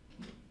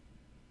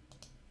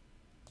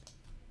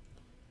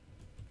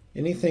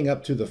 Anything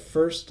up to the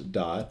first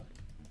dot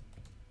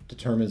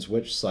determines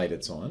which site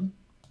it's on.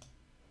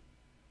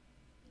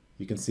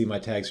 You can see my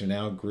tags are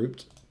now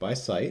grouped by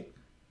site.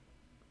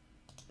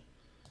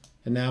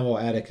 And now we'll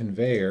add a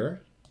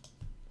conveyor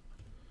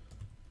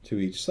to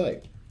each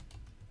site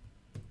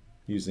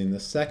using the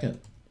second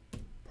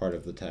part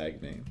of the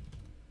tag name.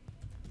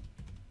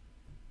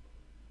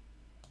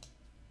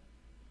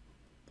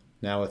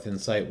 Now within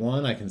site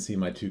 1, I can see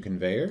my 2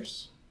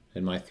 conveyors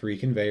and my 3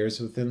 conveyors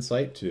within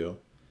site 2,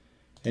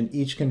 and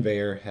each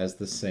conveyor has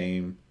the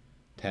same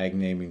tag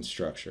naming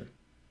structure: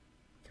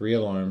 3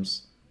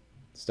 alarms,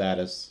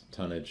 status,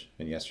 tonnage,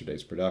 and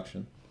yesterday's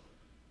production.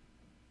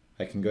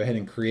 I can go ahead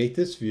and create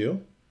this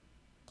view.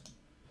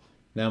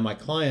 Now my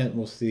client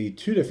will see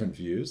 2 different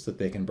views that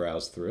they can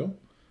browse through: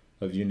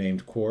 a view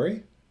named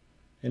Quarry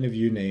and a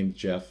view named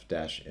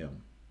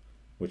Jeff-M,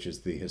 which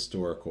is the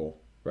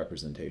historical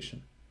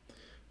representation.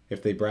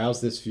 If they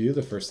browse this view,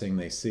 the first thing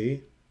they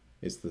see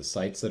is the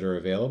sites that are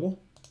available.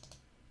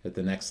 At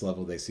the next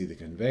level, they see the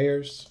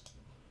conveyors,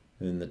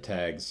 and then the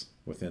tags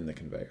within the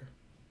conveyor.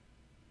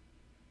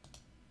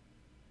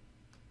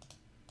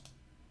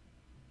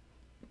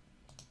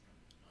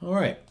 All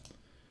right,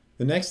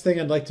 the next thing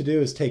I'd like to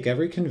do is take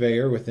every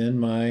conveyor within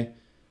my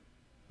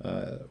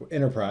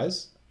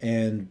enterprise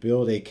and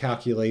build a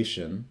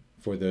calculation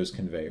for those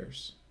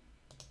conveyors.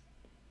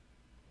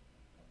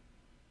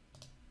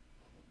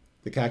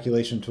 The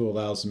calculation tool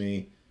allows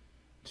me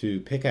to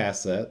pick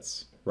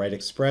assets, write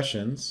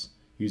expressions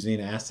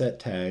using asset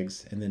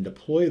tags, and then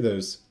deploy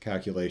those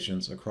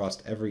calculations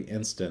across every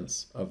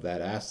instance of that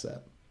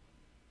asset.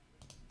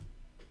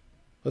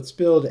 Let's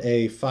build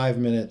a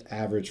 5-minute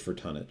average for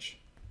tonnage.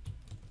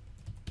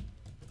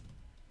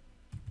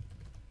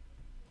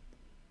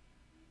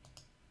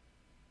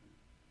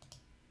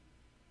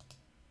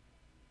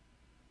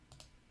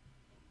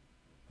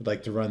 I'd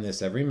like to run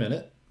this every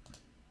minute.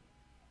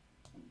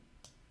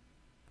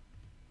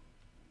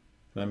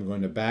 And I'm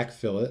going to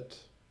backfill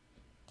it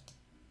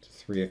to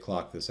 3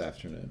 o'clock this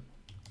afternoon.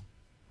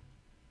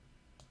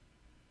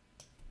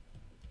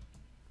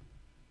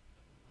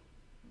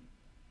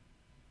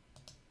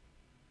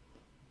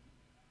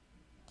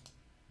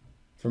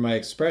 For my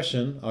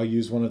expression, I'll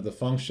use one of the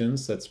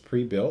functions that's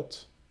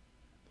pre-built,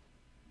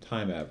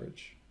 time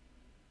average.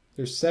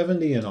 There's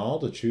 70 in all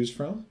to choose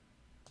from.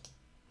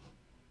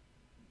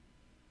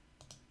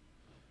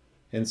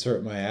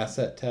 Insert my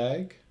asset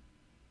tag.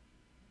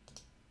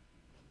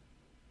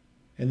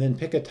 and then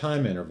pick a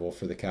time interval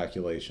for the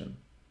calculation,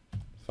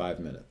 5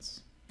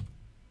 minutes.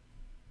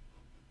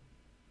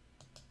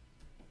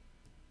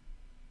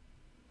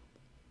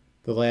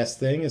 The last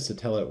thing is to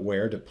tell it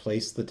where to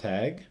place the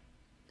tag,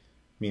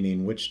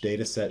 meaning which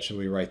data set should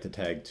we write the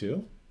tag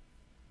to.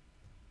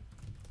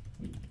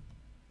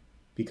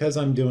 Because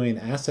I'm doing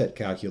asset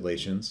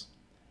calculations,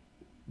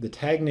 the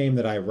tag name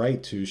that I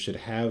write to should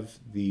have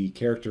the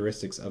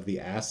characteristics of the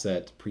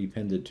asset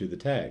prepended to the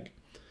tag.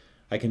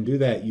 I can do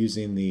that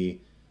using the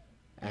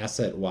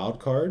asset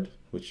wildcard,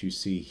 which you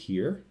see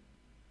here.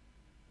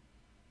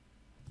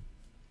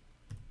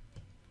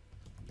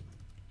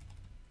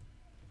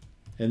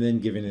 And then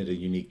giving it a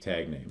unique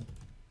tag name.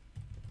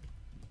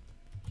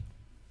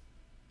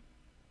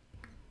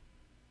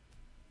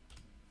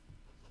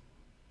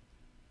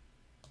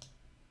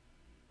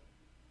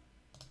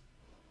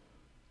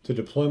 To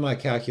deploy my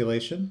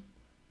calculation,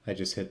 I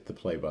just hit the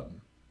play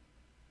button.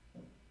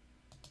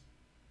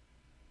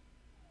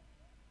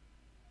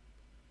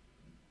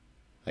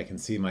 I can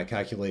see my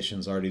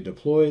calculations already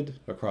deployed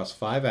across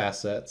 5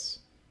 assets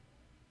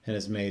and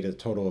has made a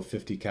total of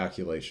 50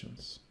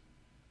 calculations,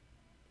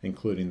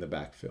 including the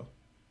backfill.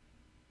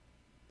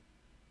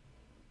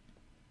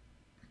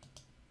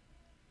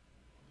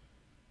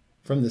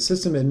 From the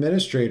system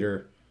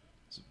administrator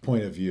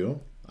point of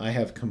view, I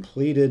have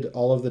completed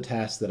all of the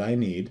tasks that I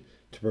need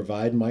to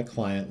provide my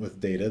client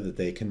with data that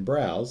they can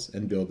browse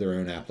and build their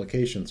own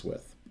applications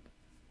with.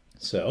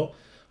 So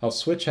I'll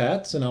switch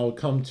hats and I'll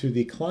come to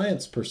the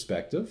client's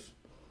perspective,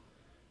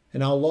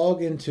 and I'll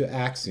log into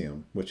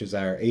Axiom, which is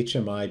our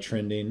HMI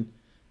trending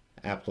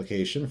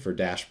application for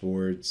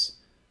dashboards.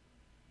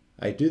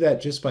 I do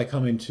that just by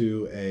coming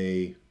to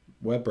a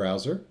web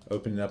browser,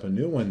 opening up a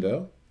new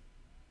window,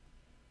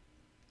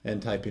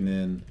 and typing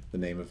in the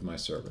name of my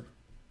server.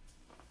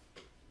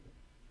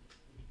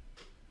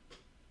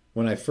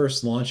 When I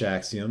first launch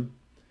Axiom,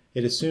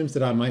 it assumes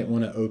that I might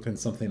want to open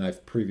something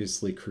I've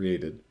previously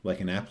created, like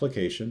an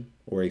application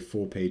or a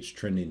full-page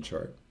trending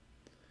chart.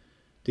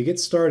 To get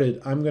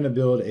started, I'm going to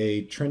build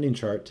a trending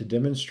chart to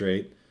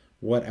demonstrate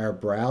what our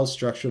browse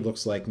structure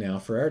looks like now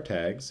for our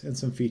tags and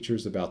some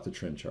features about the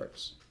trend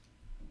charts.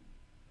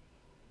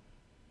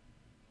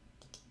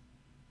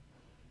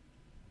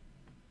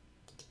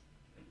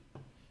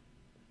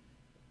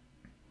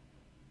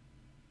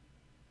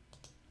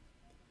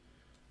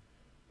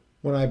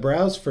 When I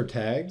browse for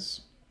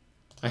tags,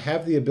 I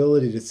have the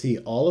ability to see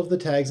all of the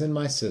tags in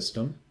my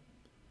system,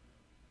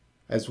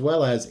 as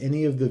well as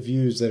any of the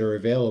views that are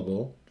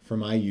available for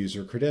my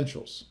user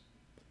credentials.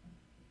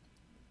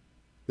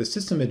 The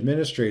system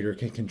administrator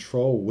can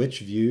control which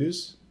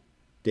views,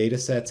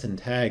 datasets, and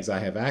tags I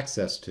have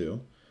access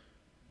to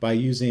by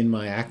using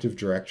my Active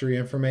Directory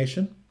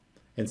information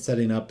and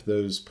setting up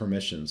those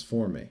permissions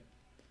for me.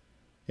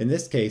 In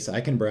this case,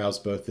 I can browse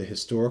both the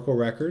historical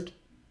record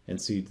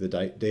and see the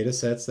data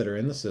sets that are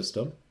in the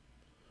system.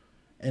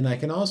 And I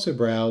can also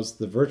browse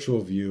the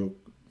virtual view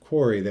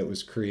query that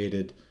was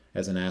created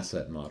as an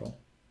asset model.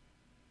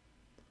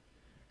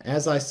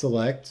 As I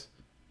select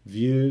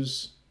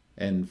views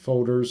and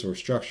folders or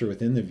structure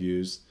within the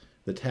views,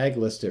 the tag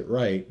list at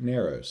right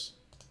narrows.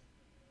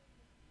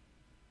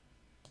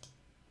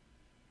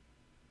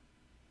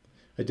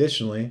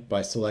 Additionally,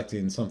 by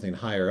selecting something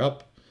higher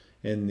up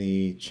in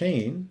the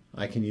chain,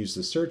 I can use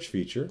the search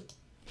feature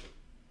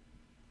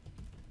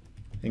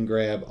and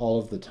grab all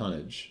of the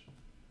tonnage.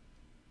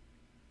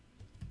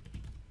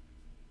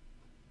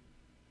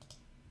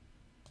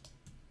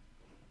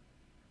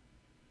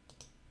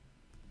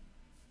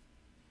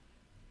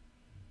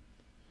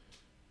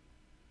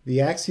 The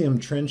Axiom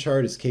trend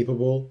chart is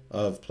capable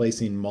of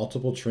placing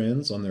multiple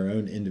trends on their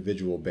own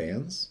individual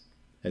bands.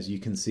 As you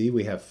can see,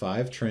 we have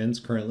 5 trends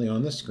currently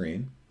on the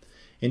screen,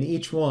 and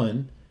each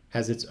one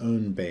has its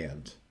own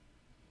band.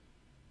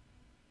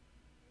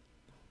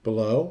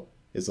 Below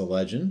is a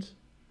legend,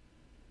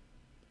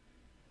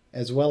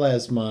 as well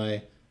as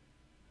my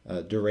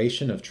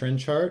duration of trend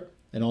chart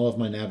and all of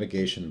my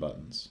navigation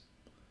buttons.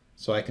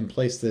 So I can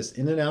place this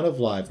in and out of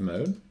live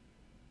mode.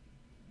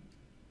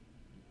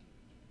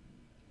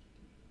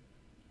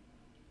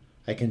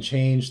 I can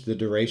change the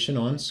duration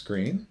on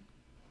screen.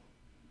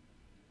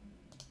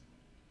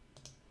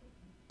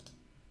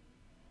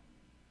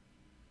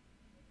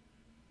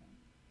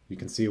 You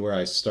can see where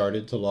I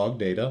started to log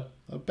data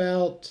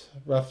about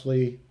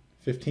roughly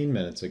 15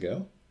 minutes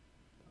ago.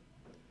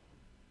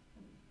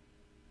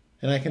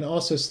 And I can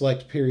also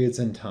select periods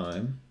in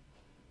time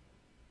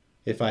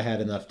if I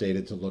had enough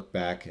data to look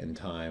back in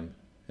time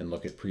and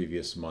look at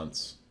previous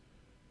months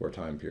or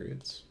time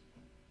periods.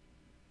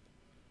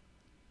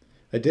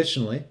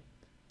 Additionally,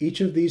 each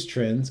of these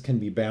trends can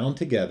be bound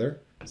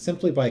together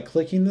simply by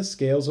clicking the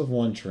scales of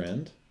one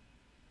trend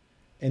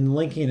and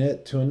linking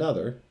it to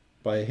another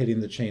by hitting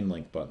the chain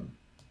link button.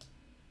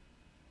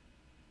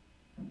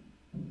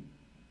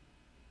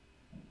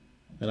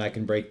 And I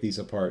can break these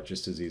apart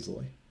just as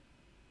easily.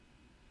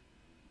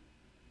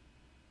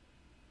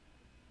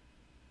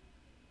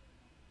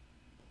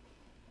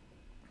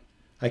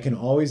 I can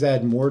always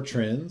add more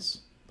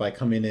trends by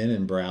coming in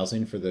and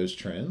browsing for those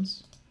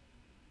trends.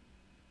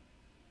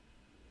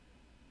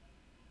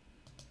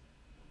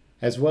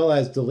 as well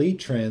as delete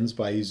trends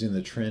by using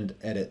the Trend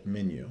Edit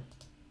menu.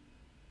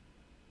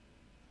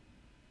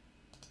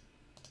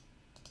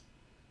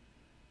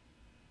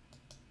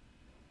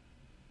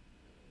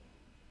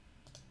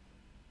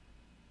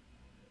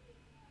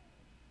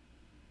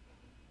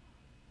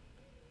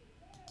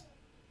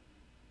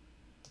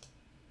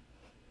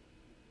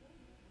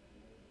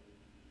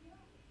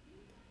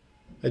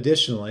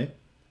 Additionally,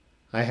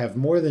 I have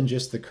more than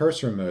just the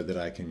cursor mode that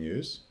I can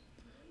use.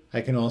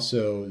 I can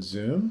also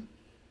zoom,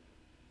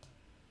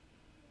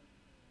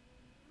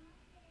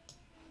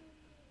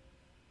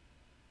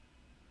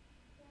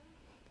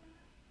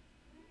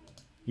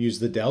 use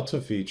the delta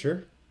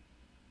feature,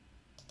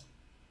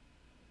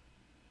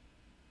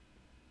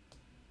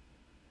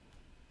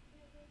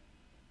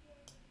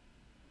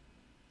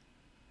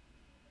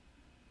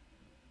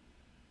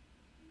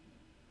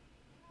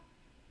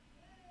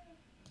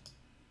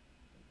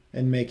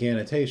 and make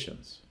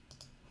annotations.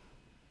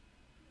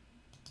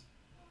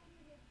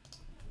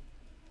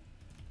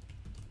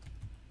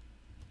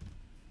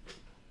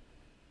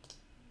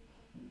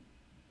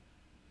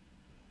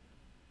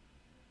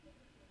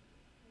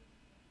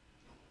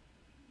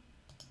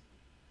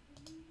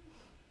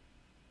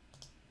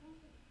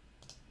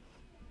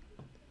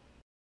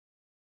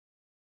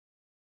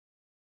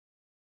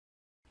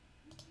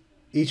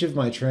 Each of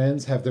my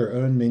trends have their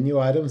own menu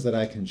items that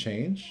I can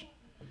change,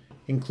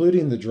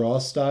 including the draw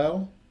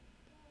style,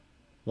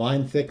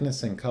 line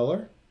thickness and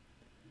color,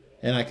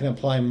 and I can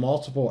apply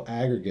multiple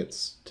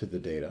aggregates to the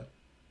data.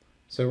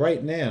 So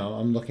right now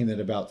I'm looking at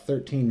about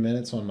 13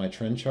 minutes on my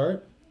trend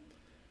chart.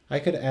 I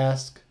could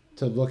ask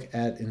to look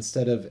at,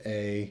 instead of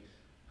a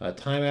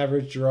time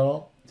average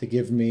draw, to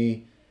give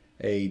me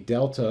a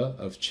delta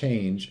of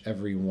change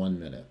every 1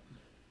 minute.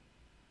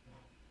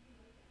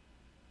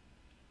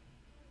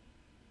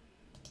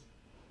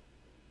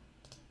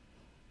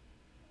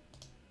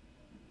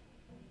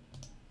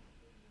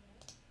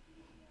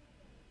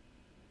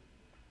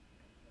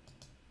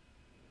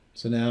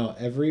 So now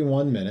every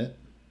 1 minute,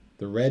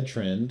 the red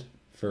trend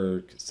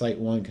for Site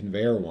 1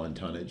 Conveyor 1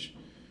 tonnage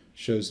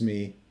shows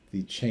me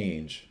the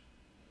change.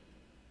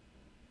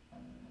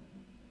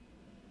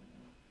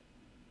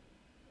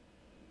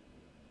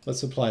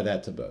 Let's apply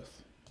that to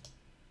both.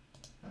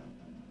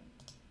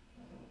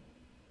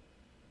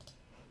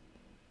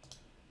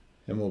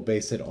 And we'll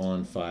base it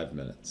on 5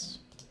 minutes.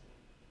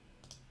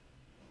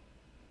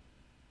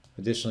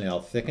 Additionally,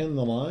 I'll thicken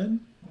the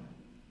line.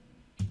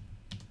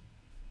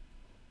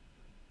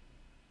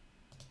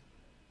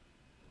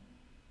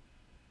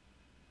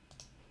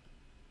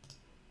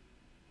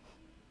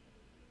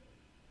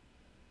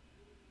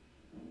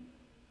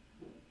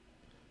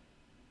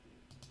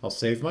 I'll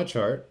save my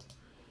chart.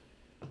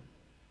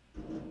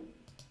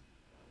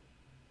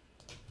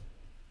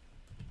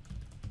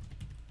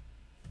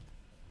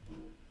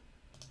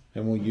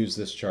 And we'll use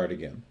this chart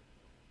again.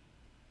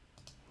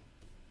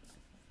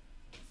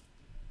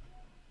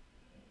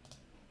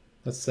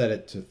 Let's set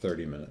it to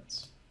 30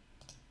 minutes.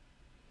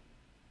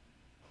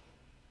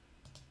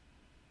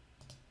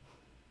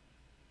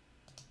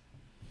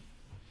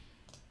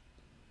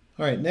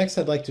 All right, next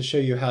I'd like to show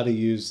you how to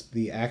use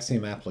the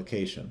Axiom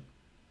application.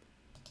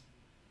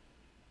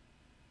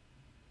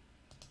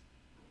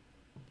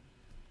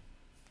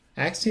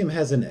 Axiom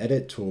has an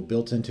edit tool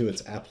built into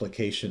its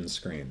application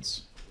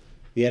screens.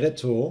 The edit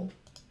tool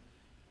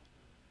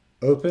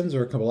opens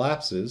or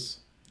collapses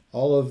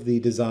all of the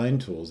design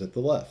tools at the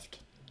left.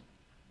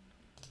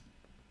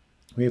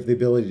 We have the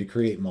ability to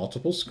create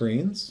multiple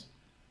screens,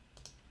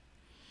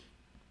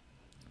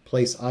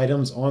 place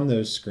items on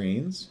those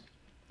screens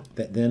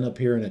that then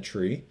appear in a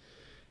tree,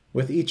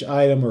 with each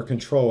item or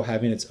control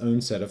having its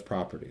own set of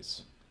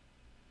properties.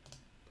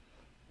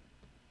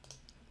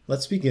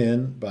 Let's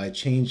begin by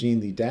changing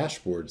the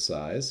dashboard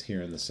size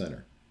here in the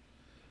center.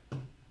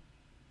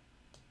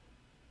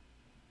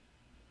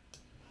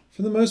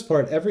 For the most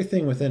part,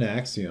 everything within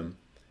Axiom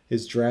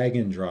is drag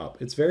and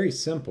drop. It's very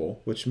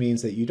simple, which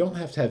means that you don't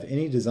have to have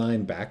any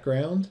design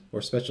background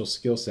or special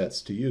skill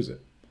sets to use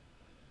it.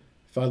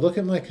 If I look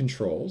at my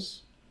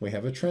controls, we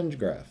have a trend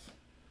graph.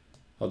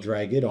 I'll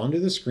drag it onto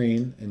the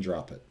screen and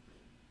drop it.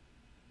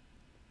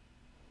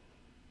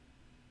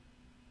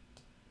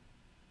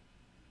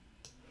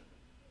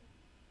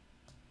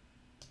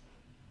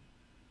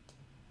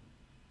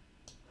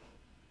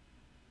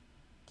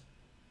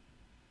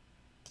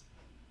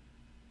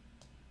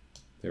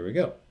 There we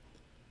go.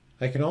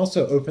 I can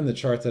also open the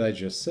chart that I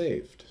just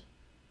saved.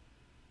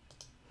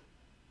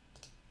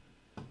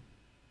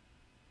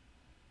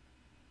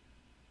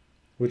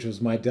 Which was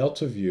my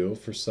delta view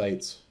for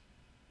sites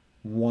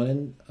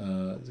 1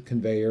 and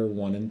conveyor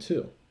 1 and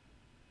 2.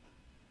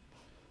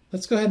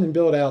 Let's go ahead and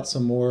build out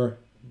some more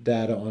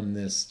data on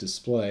this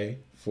display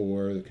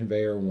for the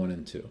conveyor 1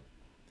 and 2.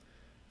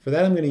 For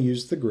that, I'm going to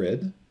use the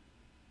grid,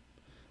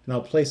 and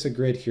I'll place a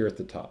grid here at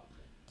the top.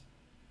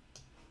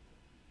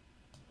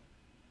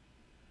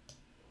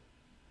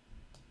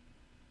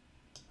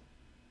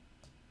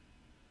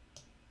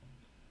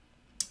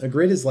 A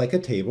grid is like a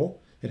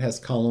table. It has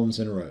columns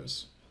and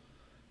rows.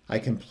 I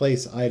can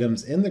place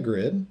items in the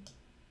grid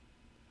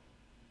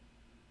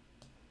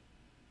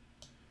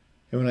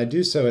And when I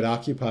do so, it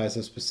occupies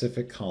a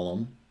specific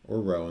column or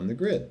row in the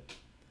grid.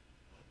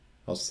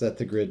 I'll set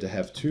the grid to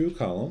have 2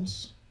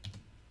 columns,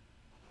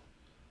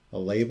 a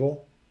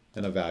label,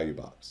 and a value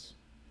box.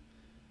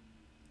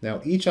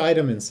 Now each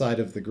item inside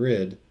of the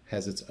grid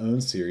has its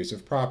own series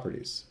of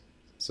properties.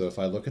 So if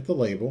I look at the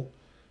label,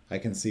 I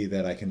can see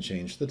that I can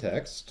change the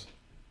text.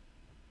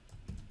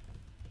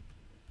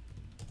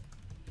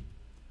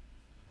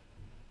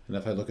 And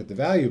if I look at the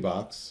value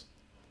box,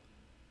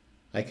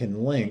 I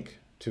can link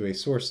to a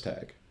source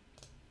tag.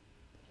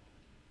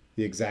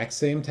 The exact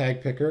same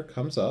tag picker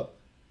comes up,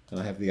 and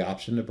I have the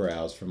option to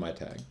browse for my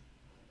tag.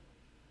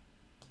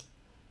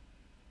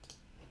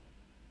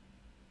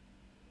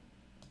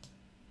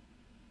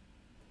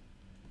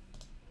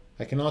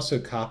 I can also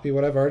copy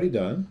what I've already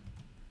done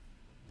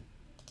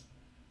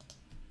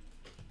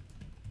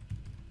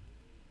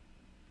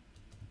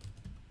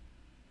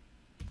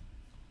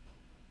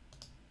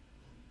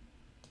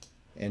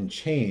and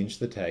change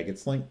the tag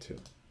it's linked to.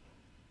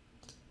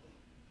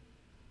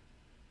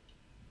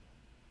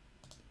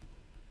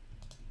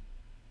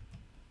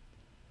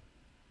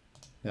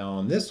 Now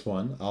on this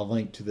one, I'll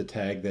link to the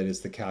tag that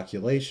is the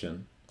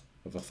calculation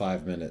of a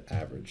 5-minute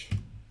average.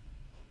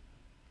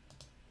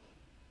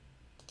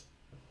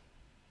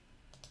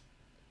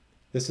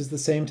 This is the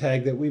same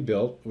tag that we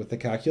built with the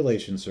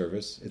calculation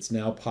service. It's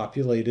now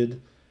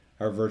populated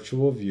our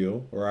virtual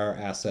view or our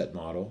asset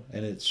model,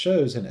 and it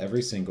shows in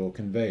every single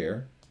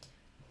conveyor,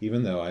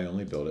 even though I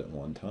only built it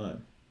one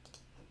time.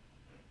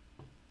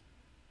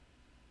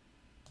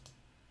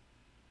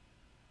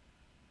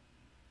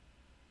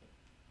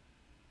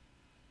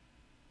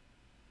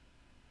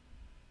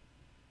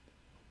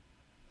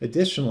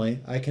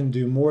 Additionally, I can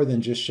do more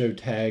than just show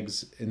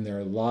tags in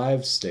their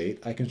live state.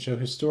 I can show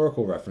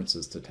historical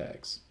references to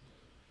tags.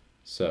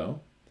 So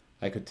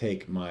I could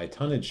take my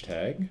tonnage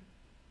tag.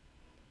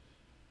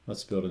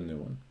 Let's build a new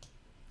one.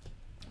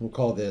 We'll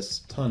call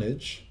this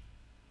tonnage,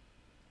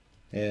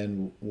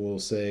 and we'll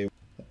say,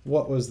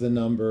 what was the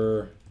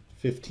number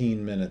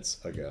 15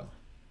 minutes ago?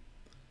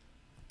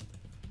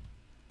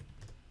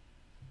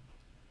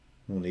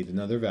 We'll need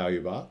another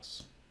value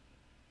box.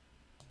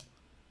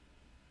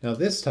 Now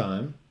this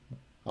time,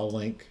 I'll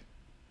link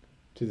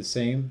to the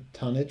same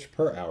tonnage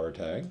per hour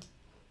tag.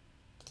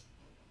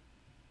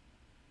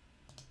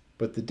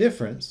 But the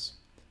difference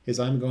is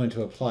I'm going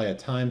to apply a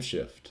time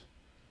shift.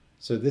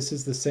 So this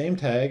is the same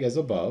tag as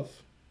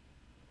above,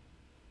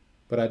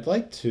 but I'd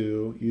like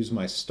to use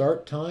my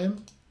start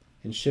time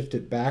and shift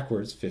it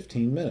backwards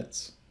 15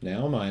 minutes.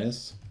 Now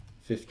minus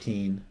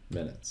 15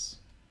 minutes.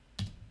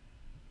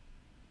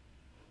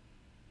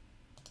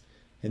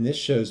 And this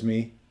shows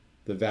me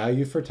the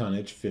value for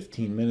tonnage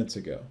 15 minutes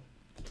ago.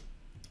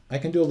 I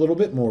can do a little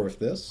bit more with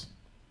this.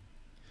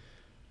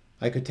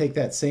 I could take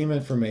that same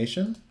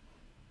information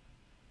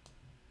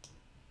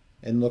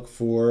and look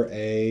for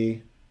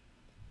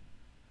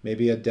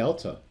maybe a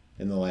delta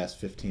in the last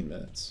 15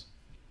 minutes.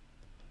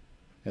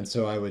 And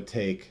so I would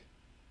take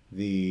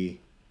the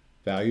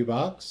value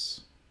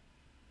box,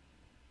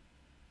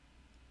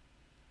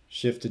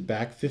 shift it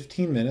back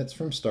 15 minutes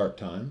from start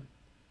time,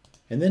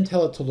 and then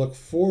tell it to look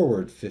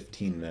forward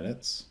 15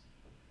 minutes,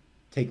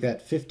 take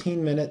that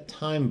 15-minute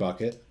time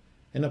bucket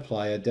and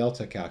apply a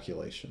delta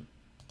calculation.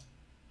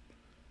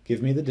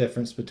 Give me the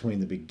difference between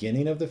the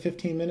beginning of the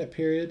 15-minute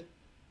period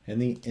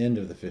and the end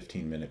of the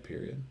 15-minute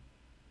period.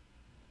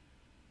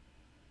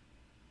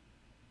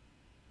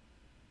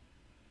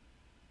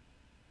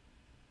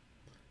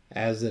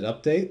 As it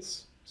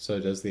updates, so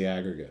does the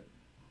aggregate.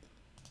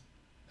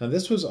 Now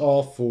this was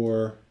all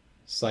for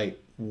site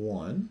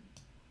 1,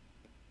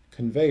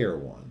 conveyor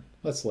 1.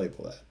 Let's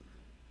label that.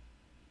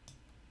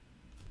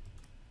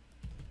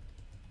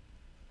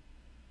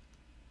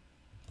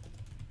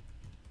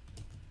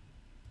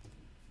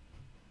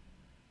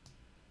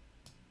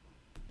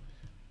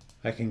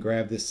 I can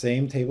grab this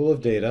same table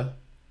of data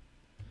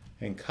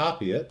and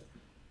copy it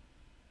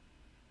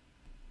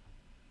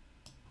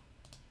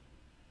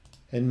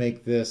and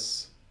make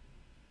this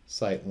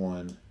site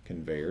 1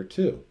 conveyor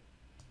 2.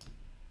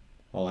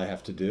 All I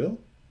have to do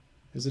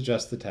is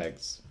adjust the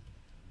tags.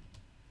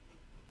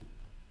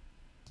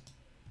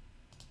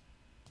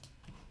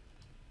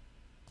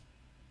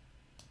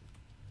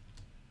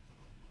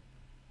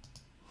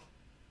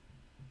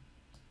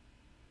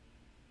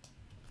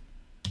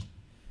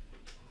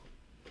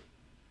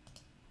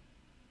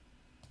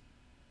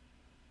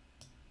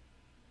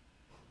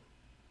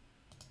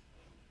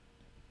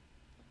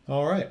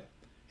 All right,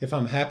 if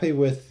I'm happy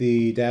with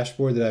the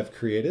dashboard that I've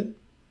created,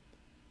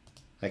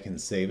 I can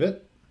save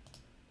it.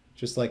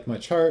 Just like my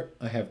chart,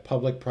 I have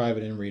public,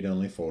 private, and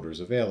read-only folders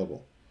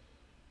available.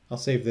 I'll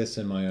save this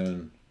in my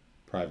own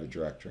private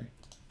directory.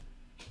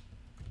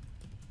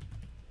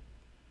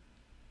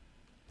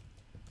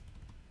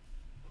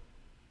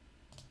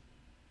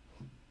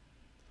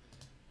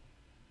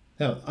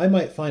 Now, I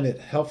might find it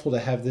helpful to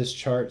have this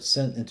chart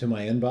sent into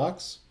my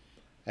inbox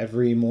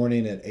every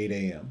morning at 8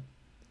 a.m.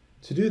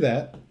 To do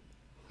that,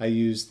 I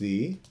use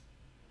the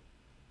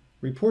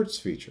Reports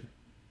feature.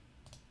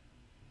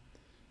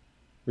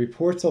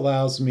 Reports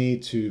allows me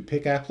to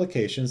pick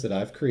applications that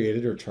I've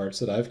created or charts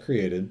that I've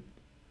created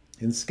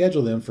and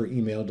schedule them for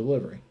email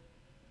delivery.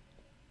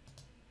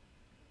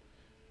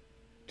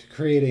 To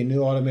create a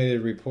new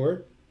automated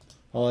report,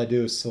 all I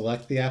do is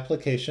select the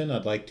application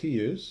I'd like to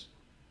use,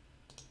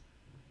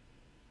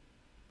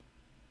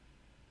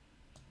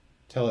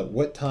 tell it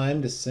what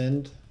time to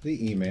send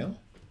the email,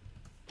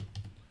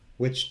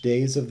 which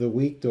days of the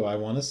week do I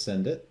want to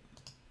send it.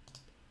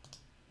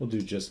 We'll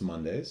do just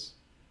Mondays.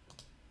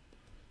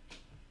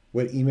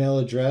 What email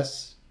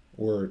address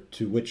or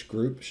to which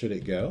group should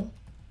it go?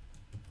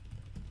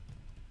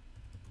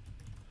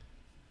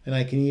 And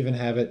I can even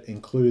have it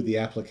include the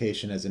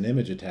application as an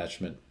image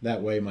attachment.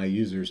 That way my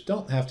users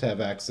don't have to have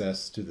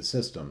access to the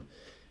system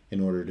in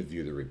order to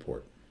view the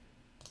report.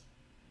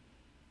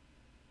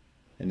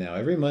 And now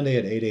every Monday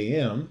at 8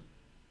 a.m.,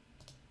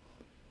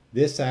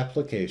 this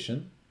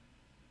application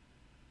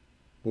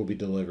will be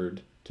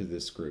delivered to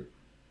this group.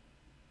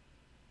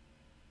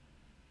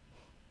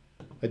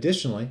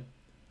 Additionally,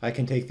 I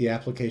can take the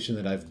application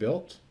that I've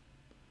built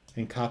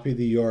and copy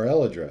the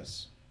URL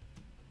address.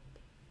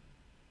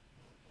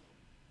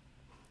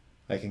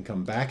 I can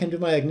come back into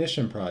my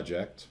Ignition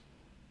project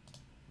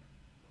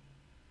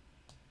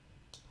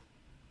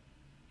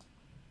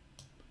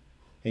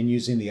and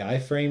using the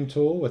iframe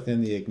tool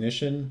within the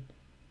Ignition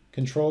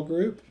control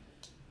group,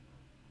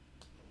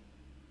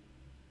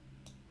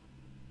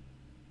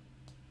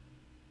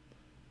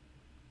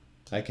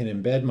 I can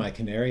embed my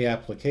Canary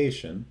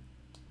application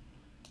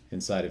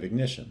inside of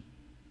Ignition.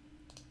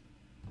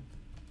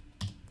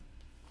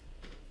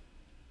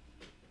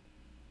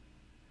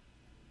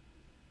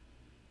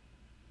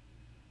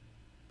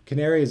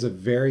 Canary is a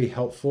very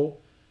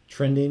helpful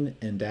trending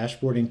and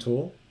dashboarding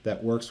tool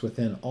that works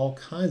within all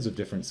kinds of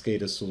different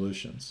SCADA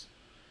solutions.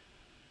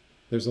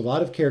 There's a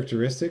lot of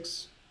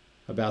characteristics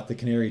about the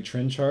Canary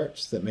trend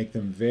charts that make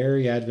them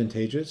very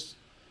advantageous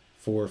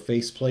for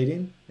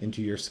faceplating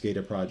into your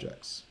SCADA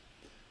projects.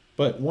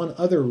 But one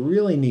other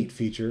really neat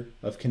feature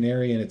of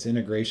Canary and its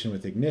integration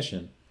with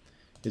Ignition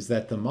is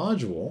that the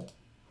module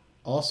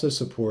also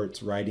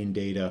supports writing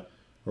data,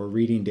 or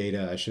reading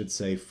data, I should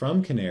say,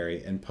 from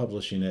Canary and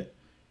publishing it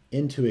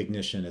into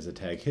Ignition as a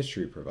tag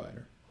history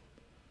provider.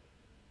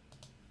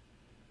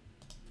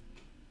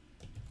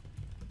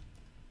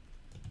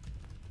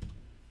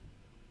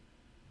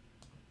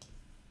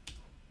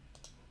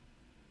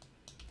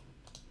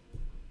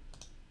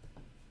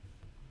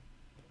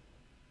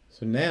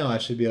 So now I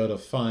should be able to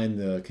find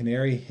the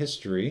Canary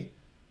history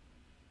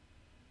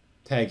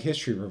tag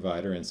history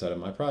provider inside of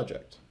my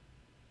project.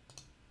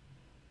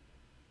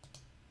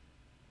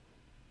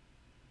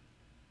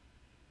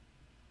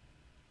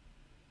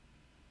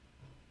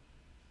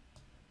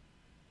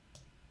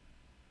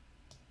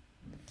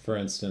 For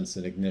instance,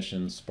 an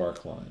Ignition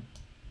Sparkline.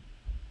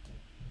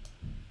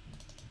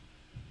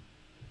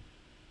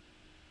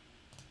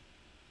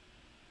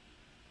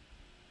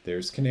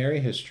 There's Canary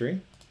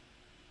history.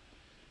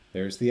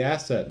 There's the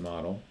asset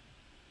model.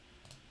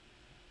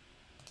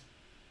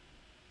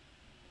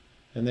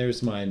 And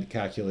there's my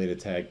calculated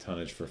tag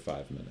tonnage for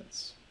 5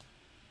 minutes.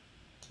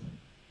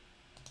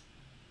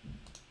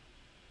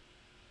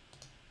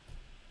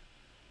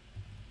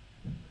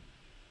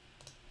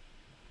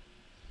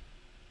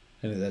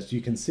 And as you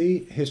can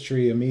see,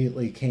 history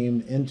immediately came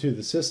into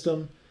the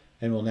system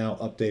and will now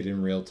update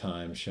in real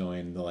time,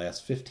 showing the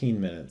last 15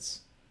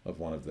 minutes of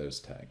one of those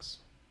tags.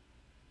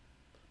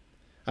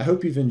 I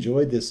hope you've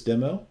enjoyed this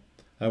demo.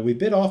 We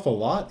bit off a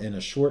lot in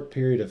a short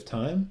period of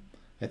time.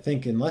 I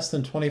think in less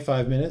than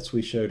 25 minutes,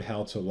 we showed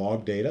how to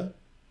log data,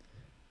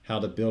 how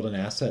to build an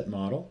asset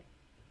model,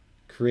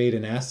 create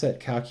an asset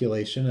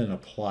calculation and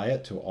apply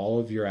it to all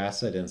of your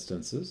asset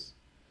instances,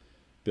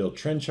 build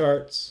trend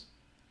charts,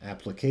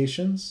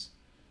 applications,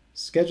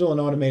 schedule an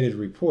automated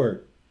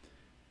report,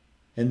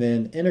 and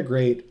then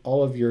integrate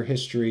all of your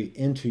history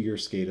into your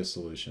SCADA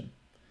solution.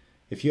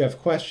 If you have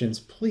questions,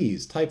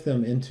 please type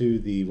them into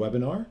the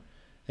webinar,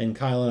 and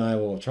Kyle and I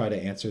will try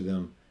to answer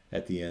them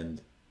at the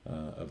end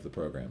of the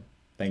program.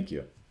 Thank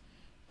you.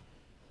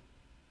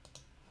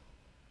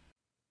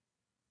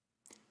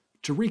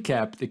 To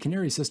recap, the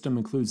Canary system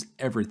includes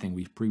everything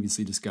we've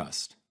previously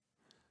discussed.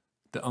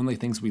 The only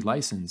things we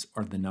license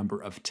are the number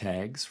of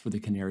tags for the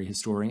Canary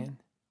historian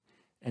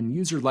and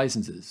user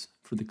licenses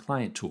for the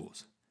client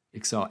tools,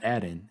 Excel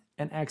add-in,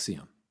 and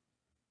Axiom.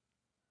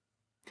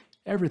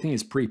 Everything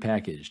is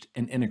pre-packaged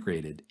and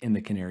integrated in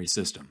the Canary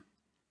system.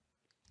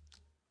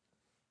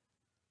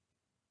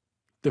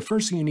 The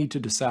first thing you need to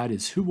decide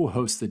is who will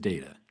host the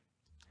data.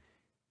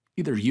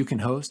 Either you can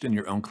host in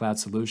your own cloud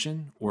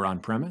solution or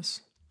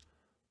on-premise,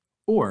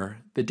 or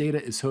the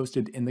data is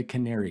hosted in the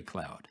Canary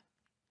cloud.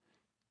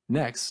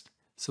 Next,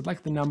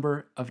 select the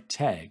number of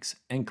tags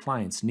and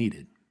clients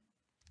needed.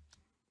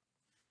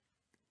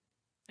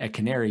 At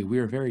Canary, we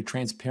are very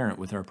transparent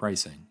with our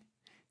pricing.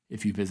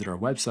 If you visit our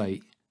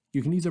website,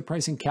 you can use a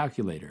pricing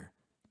calculator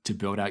to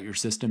build out your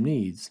system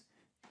needs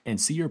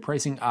and see your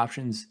pricing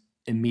options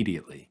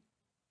immediately.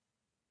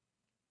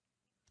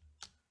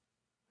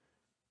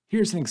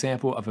 Here's an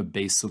example of a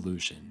base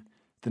solution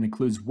that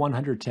includes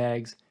 100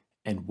 tags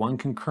and 1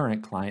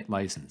 concurrent client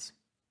license.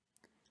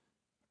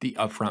 The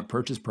upfront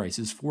purchase price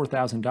is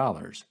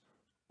 $4,000,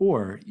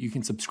 or you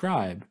can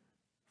subscribe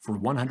for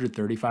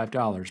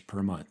 $135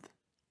 per month.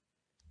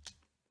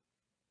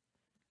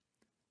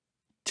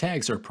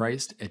 Tags are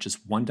priced at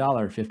just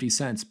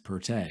 $1.50 per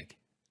tag.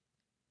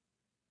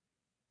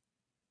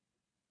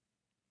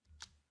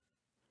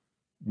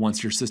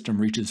 Once your system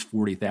reaches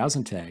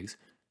 40,000 tags,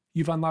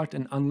 you've unlocked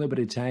an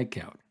unlimited tag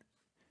count,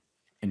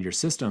 and your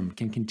system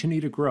can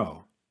continue to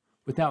grow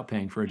without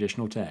paying for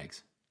additional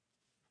tags.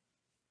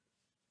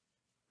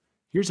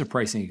 Here's a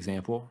pricing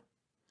example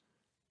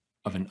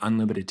of an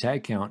unlimited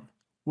tag count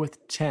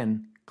with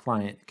 10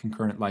 client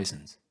concurrent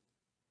license.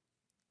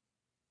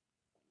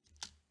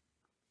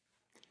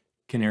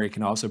 Canary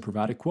can also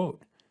provide a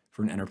quote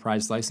for an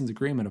enterprise license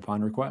agreement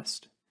upon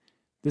request.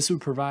 This would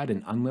provide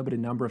an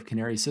unlimited number of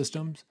Canary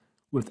systems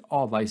with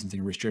all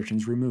licensing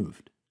restrictions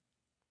removed.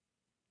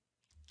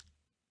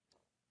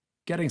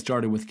 Getting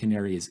started with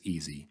Canary is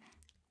easy.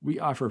 We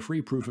offer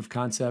free proof of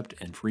concept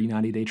and free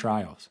 90-day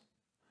trials.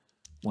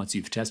 Once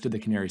you've tested the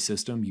Canary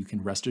system, you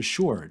can rest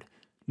assured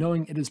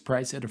knowing it is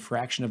priced at a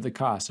fraction of the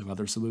cost of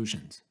other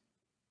solutions.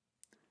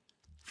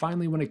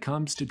 Finally, when it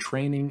comes to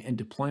training and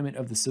deployment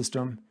of the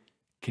system,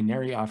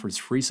 Canary offers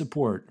free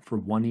support for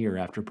 1 year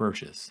after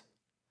purchase.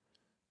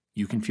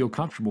 You can feel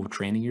comfortable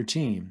training your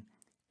team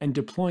and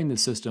deploying the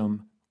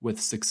system with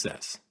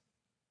success.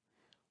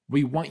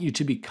 We want you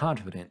to be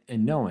confident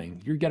in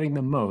knowing you're getting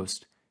the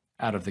most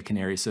out of the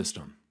Canary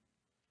system.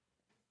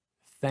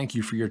 Thank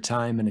you for your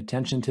time and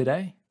attention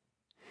today.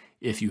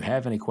 If you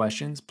have any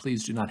questions,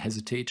 please do not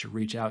hesitate to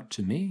reach out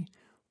to me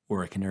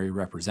or a Canary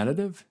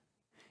representative.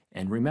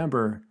 And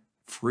remember,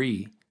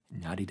 free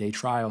 90-day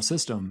trial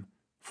system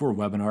for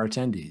webinar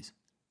attendees.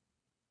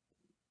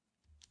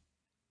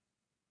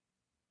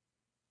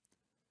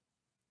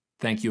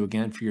 Thank you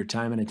again for your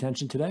time and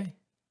attention today.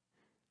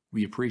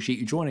 We appreciate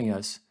you joining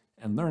us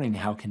and learning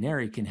how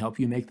Canary can help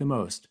you make the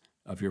most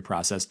of your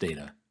process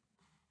data.